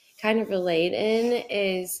can kind of relate in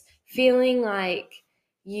is feeling like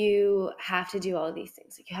you have to do all of these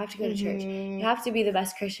things. Like you have to go to church. You have to be the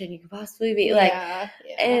best Christian you could possibly be.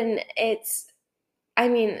 And it's, I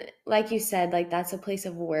mean, like you said, like that's a place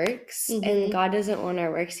of works, and God doesn't want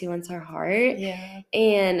our works. He wants our heart. Yeah.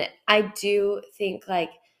 And I do think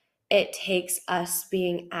like it takes us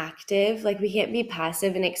being active. Like we can't be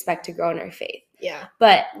passive and expect to grow in our faith. Yeah.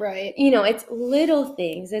 But, right. It's little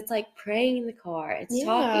things. It's like praying in the car. It's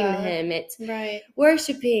talking to him. It's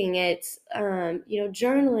worshiping. It's,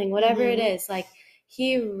 journaling, whatever it is. Like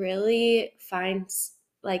he really finds,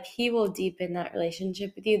 like he will deepen that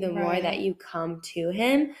relationship with you the more that you come to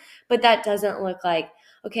him. But that doesn't look like,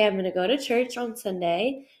 okay, I'm going to go to church on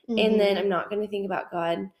Sunday and then I'm not going to think about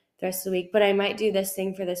God the rest of the week, but I might do this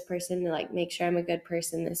thing for this person to like make sure I'm a good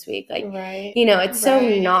person this week. Like, it's so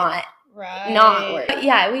not work. But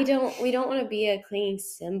yeah, we don't want to be a clinging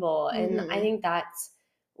symbol. And I think that's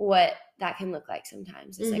what that can look like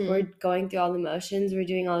sometimes. It's like we're going through all the motions, we're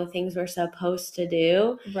doing all the things we're supposed to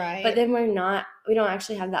do. Right. But then we don't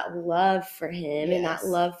actually have that love for him and that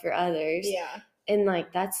love for others. Yeah. And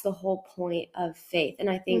like that's the whole point of faith. And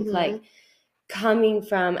I think like coming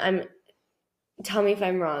from tell me if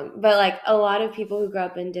I'm wrong, but like a lot of people who grow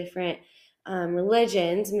up in different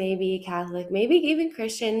religions, maybe Catholic, maybe even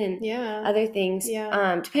Christian and other things,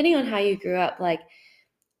 depending on how you grew up, like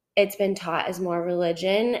it's been taught as more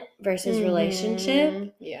religion versus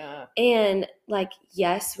relationship. Yeah. And like,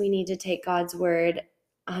 yes, we need to take God's word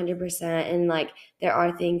 100%. And like, there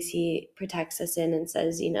are things he protects us in and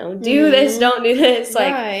says, do this, don't do this,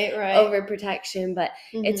 like overprotection. But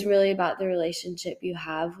it's really about the relationship you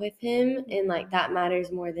have with him. And like, that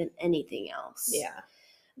matters more than anything else. Yeah.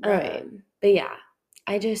 Right. But yeah,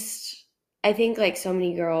 I think like so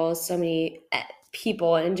many girls, so many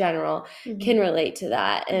people in general can relate to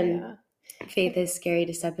that. And faith is scary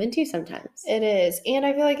to step into sometimes. It is. And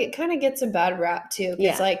I feel like it kind of gets a bad rap too.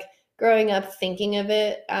 Because like growing up thinking of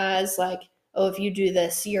it as like, oh, if you do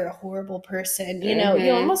this, you're a horrible person.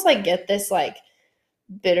 You almost like get this like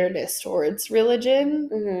bitterness towards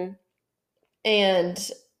religion.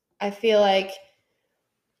 And I feel like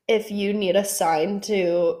if you need a sign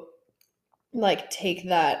to like take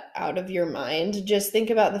that out of your mind, just think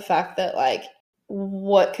about the fact that like,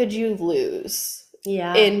 what could you lose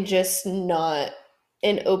in just not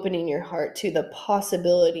in opening your heart to the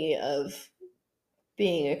possibility of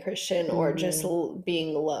being a Christian or just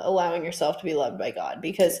being allowing yourself to be loved by God?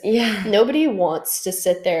 Because nobody wants to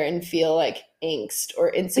sit there and feel like angst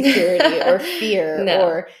or insecurity or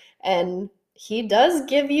fear and he does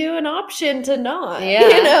give you an option to not,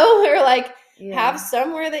 or like have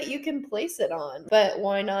somewhere that you can place it on. But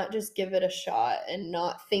why not just give it a shot and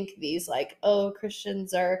not think these like, oh,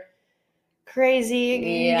 Christians are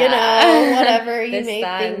crazy, whatever you may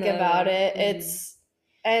think about it. It's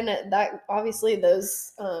and that obviously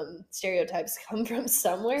those stereotypes come from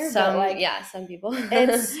somewhere. But like some people,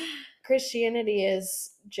 it's Christianity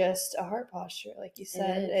is just a heart posture, like you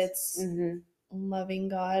said. It's loving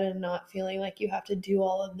God and not feeling like you have to do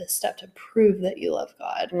all of this stuff to prove that you love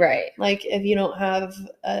God. Right. Like if you don't have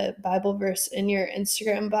a Bible verse in your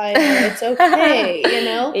Instagram bio, it's okay,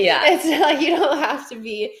 It's like you don't have to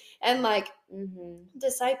be. And like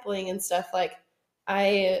discipling and stuff, like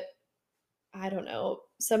I don't know,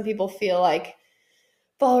 some people feel like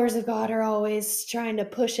followers of God are always trying to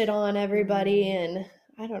push it on everybody. And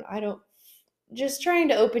I don't just trying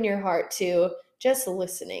to open your heart to just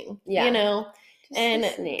listening, and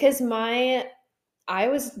because I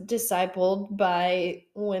was discipled by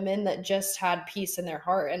women that just had peace in their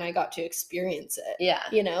heart, and I got to experience it,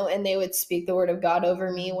 and they would speak the word of God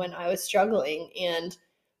over me when I was struggling. And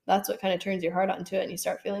that's what kind of turns your heart onto it, and you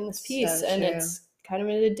start feeling this peace. And it's kind of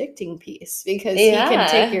an addicting peace because he can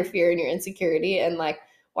take your fear and your insecurity and like,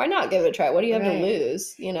 why not give it a try? What do you have to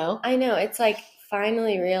lose? I know. It's like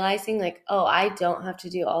finally realizing like, oh, I don't have to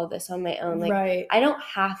do all of this on my own. Like I don't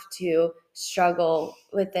have to struggle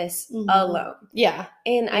with this alone. Yeah.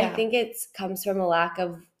 And I think it comes from a lack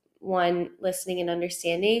of, one, listening and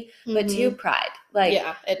understanding, but two, pride. Like,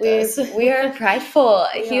 yeah, it does. we are prideful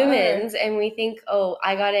We humans, and we think, oh,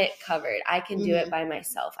 I got it covered. I can do it by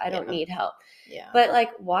myself. I don't need help. Yeah. But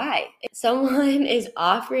like, why? If someone is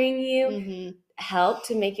offering you help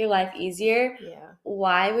to make your life easier,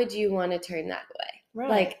 why would you want to turn that away?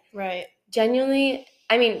 Right. Like, genuinely,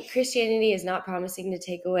 I mean, Christianity is not promising to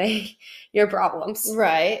take away your problems.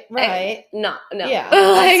 Right. No. Yeah,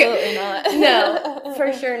 Like, absolutely not. No,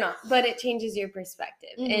 for sure not. But it changes your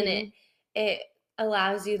perspective, and it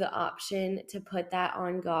allows you the option to put that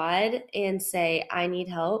on God and say, I need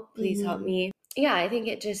help. Please help me. Yeah, I think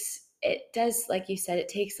it does, like you said, it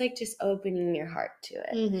takes like just opening your heart to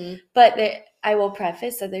it. But I will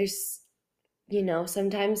preface that there's,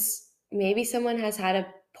 sometimes maybe someone has had a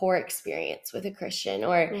poor experience with a Christian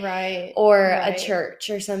or a church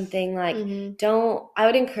or something. Like, I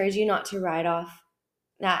would encourage you not to write off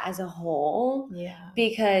that as a whole. Yeah.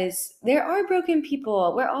 Because there are broken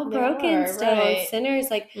people. We're all broken still,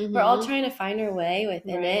 sinners. Like, we're all trying to find our way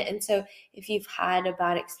within it. And so if you've had a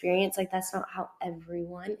bad experience, like, that's not how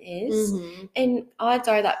everyone is. And odds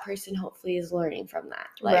are that person hopefully is learning from that.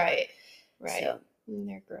 Like, so, and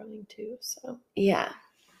they're growing too. So yeah.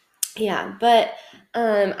 But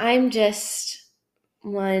I'm just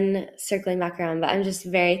circling back around, but I'm just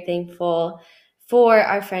very thankful for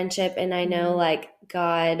our friendship, and I know like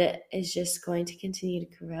God is just going to continue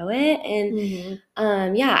to grow it. And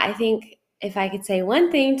I think if I could say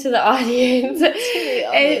one thing to the audience,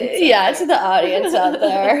 to the audience out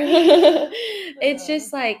there, it's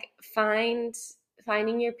just like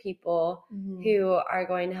finding your people who are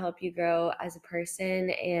going to help you grow as a person,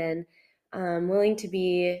 and willing to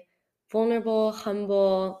be vulnerable,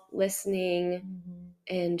 humble, listening,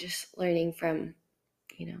 and just learning from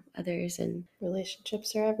others. And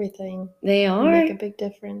relationships are everything. They are. They make a big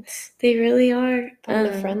difference. They really are. Find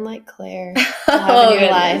a friend like Claire to have in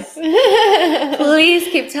your life. Please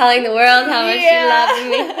keep telling the world how much you love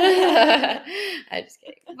me. I'm just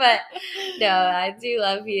kidding. But no, I do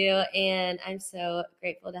love you, and I'm so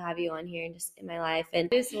grateful to have you on here and just in my life. And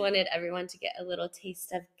I just wanted everyone to get a little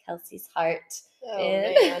taste of Kelcey's heart.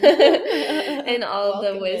 And all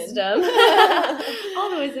the wisdom.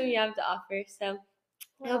 All the wisdom you have to offer. So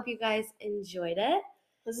I hope you guys enjoyed it.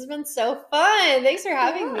 This has been so fun. Thanks for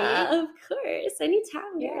having me. Of course.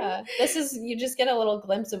 Anytime. Yeah. You just get a little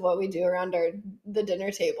glimpse of what we do around the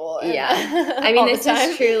dinner table. I mean, this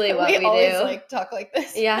is truly what we do. We always talk like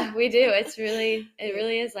this. Yeah, we do. It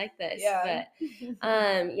really is like this. Yeah.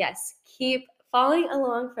 But yes, keep following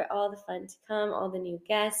along for all the fun to come, all the new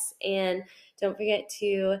guests, and don't forget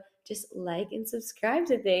to just like and subscribe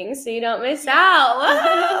to things so you don't miss out.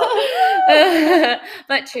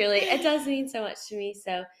 But truly, it does mean so much to me.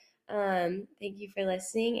 So thank you for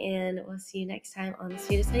listening, and we'll see you next time on the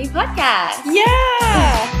Sweetest Honey podcast.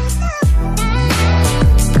 Yeah.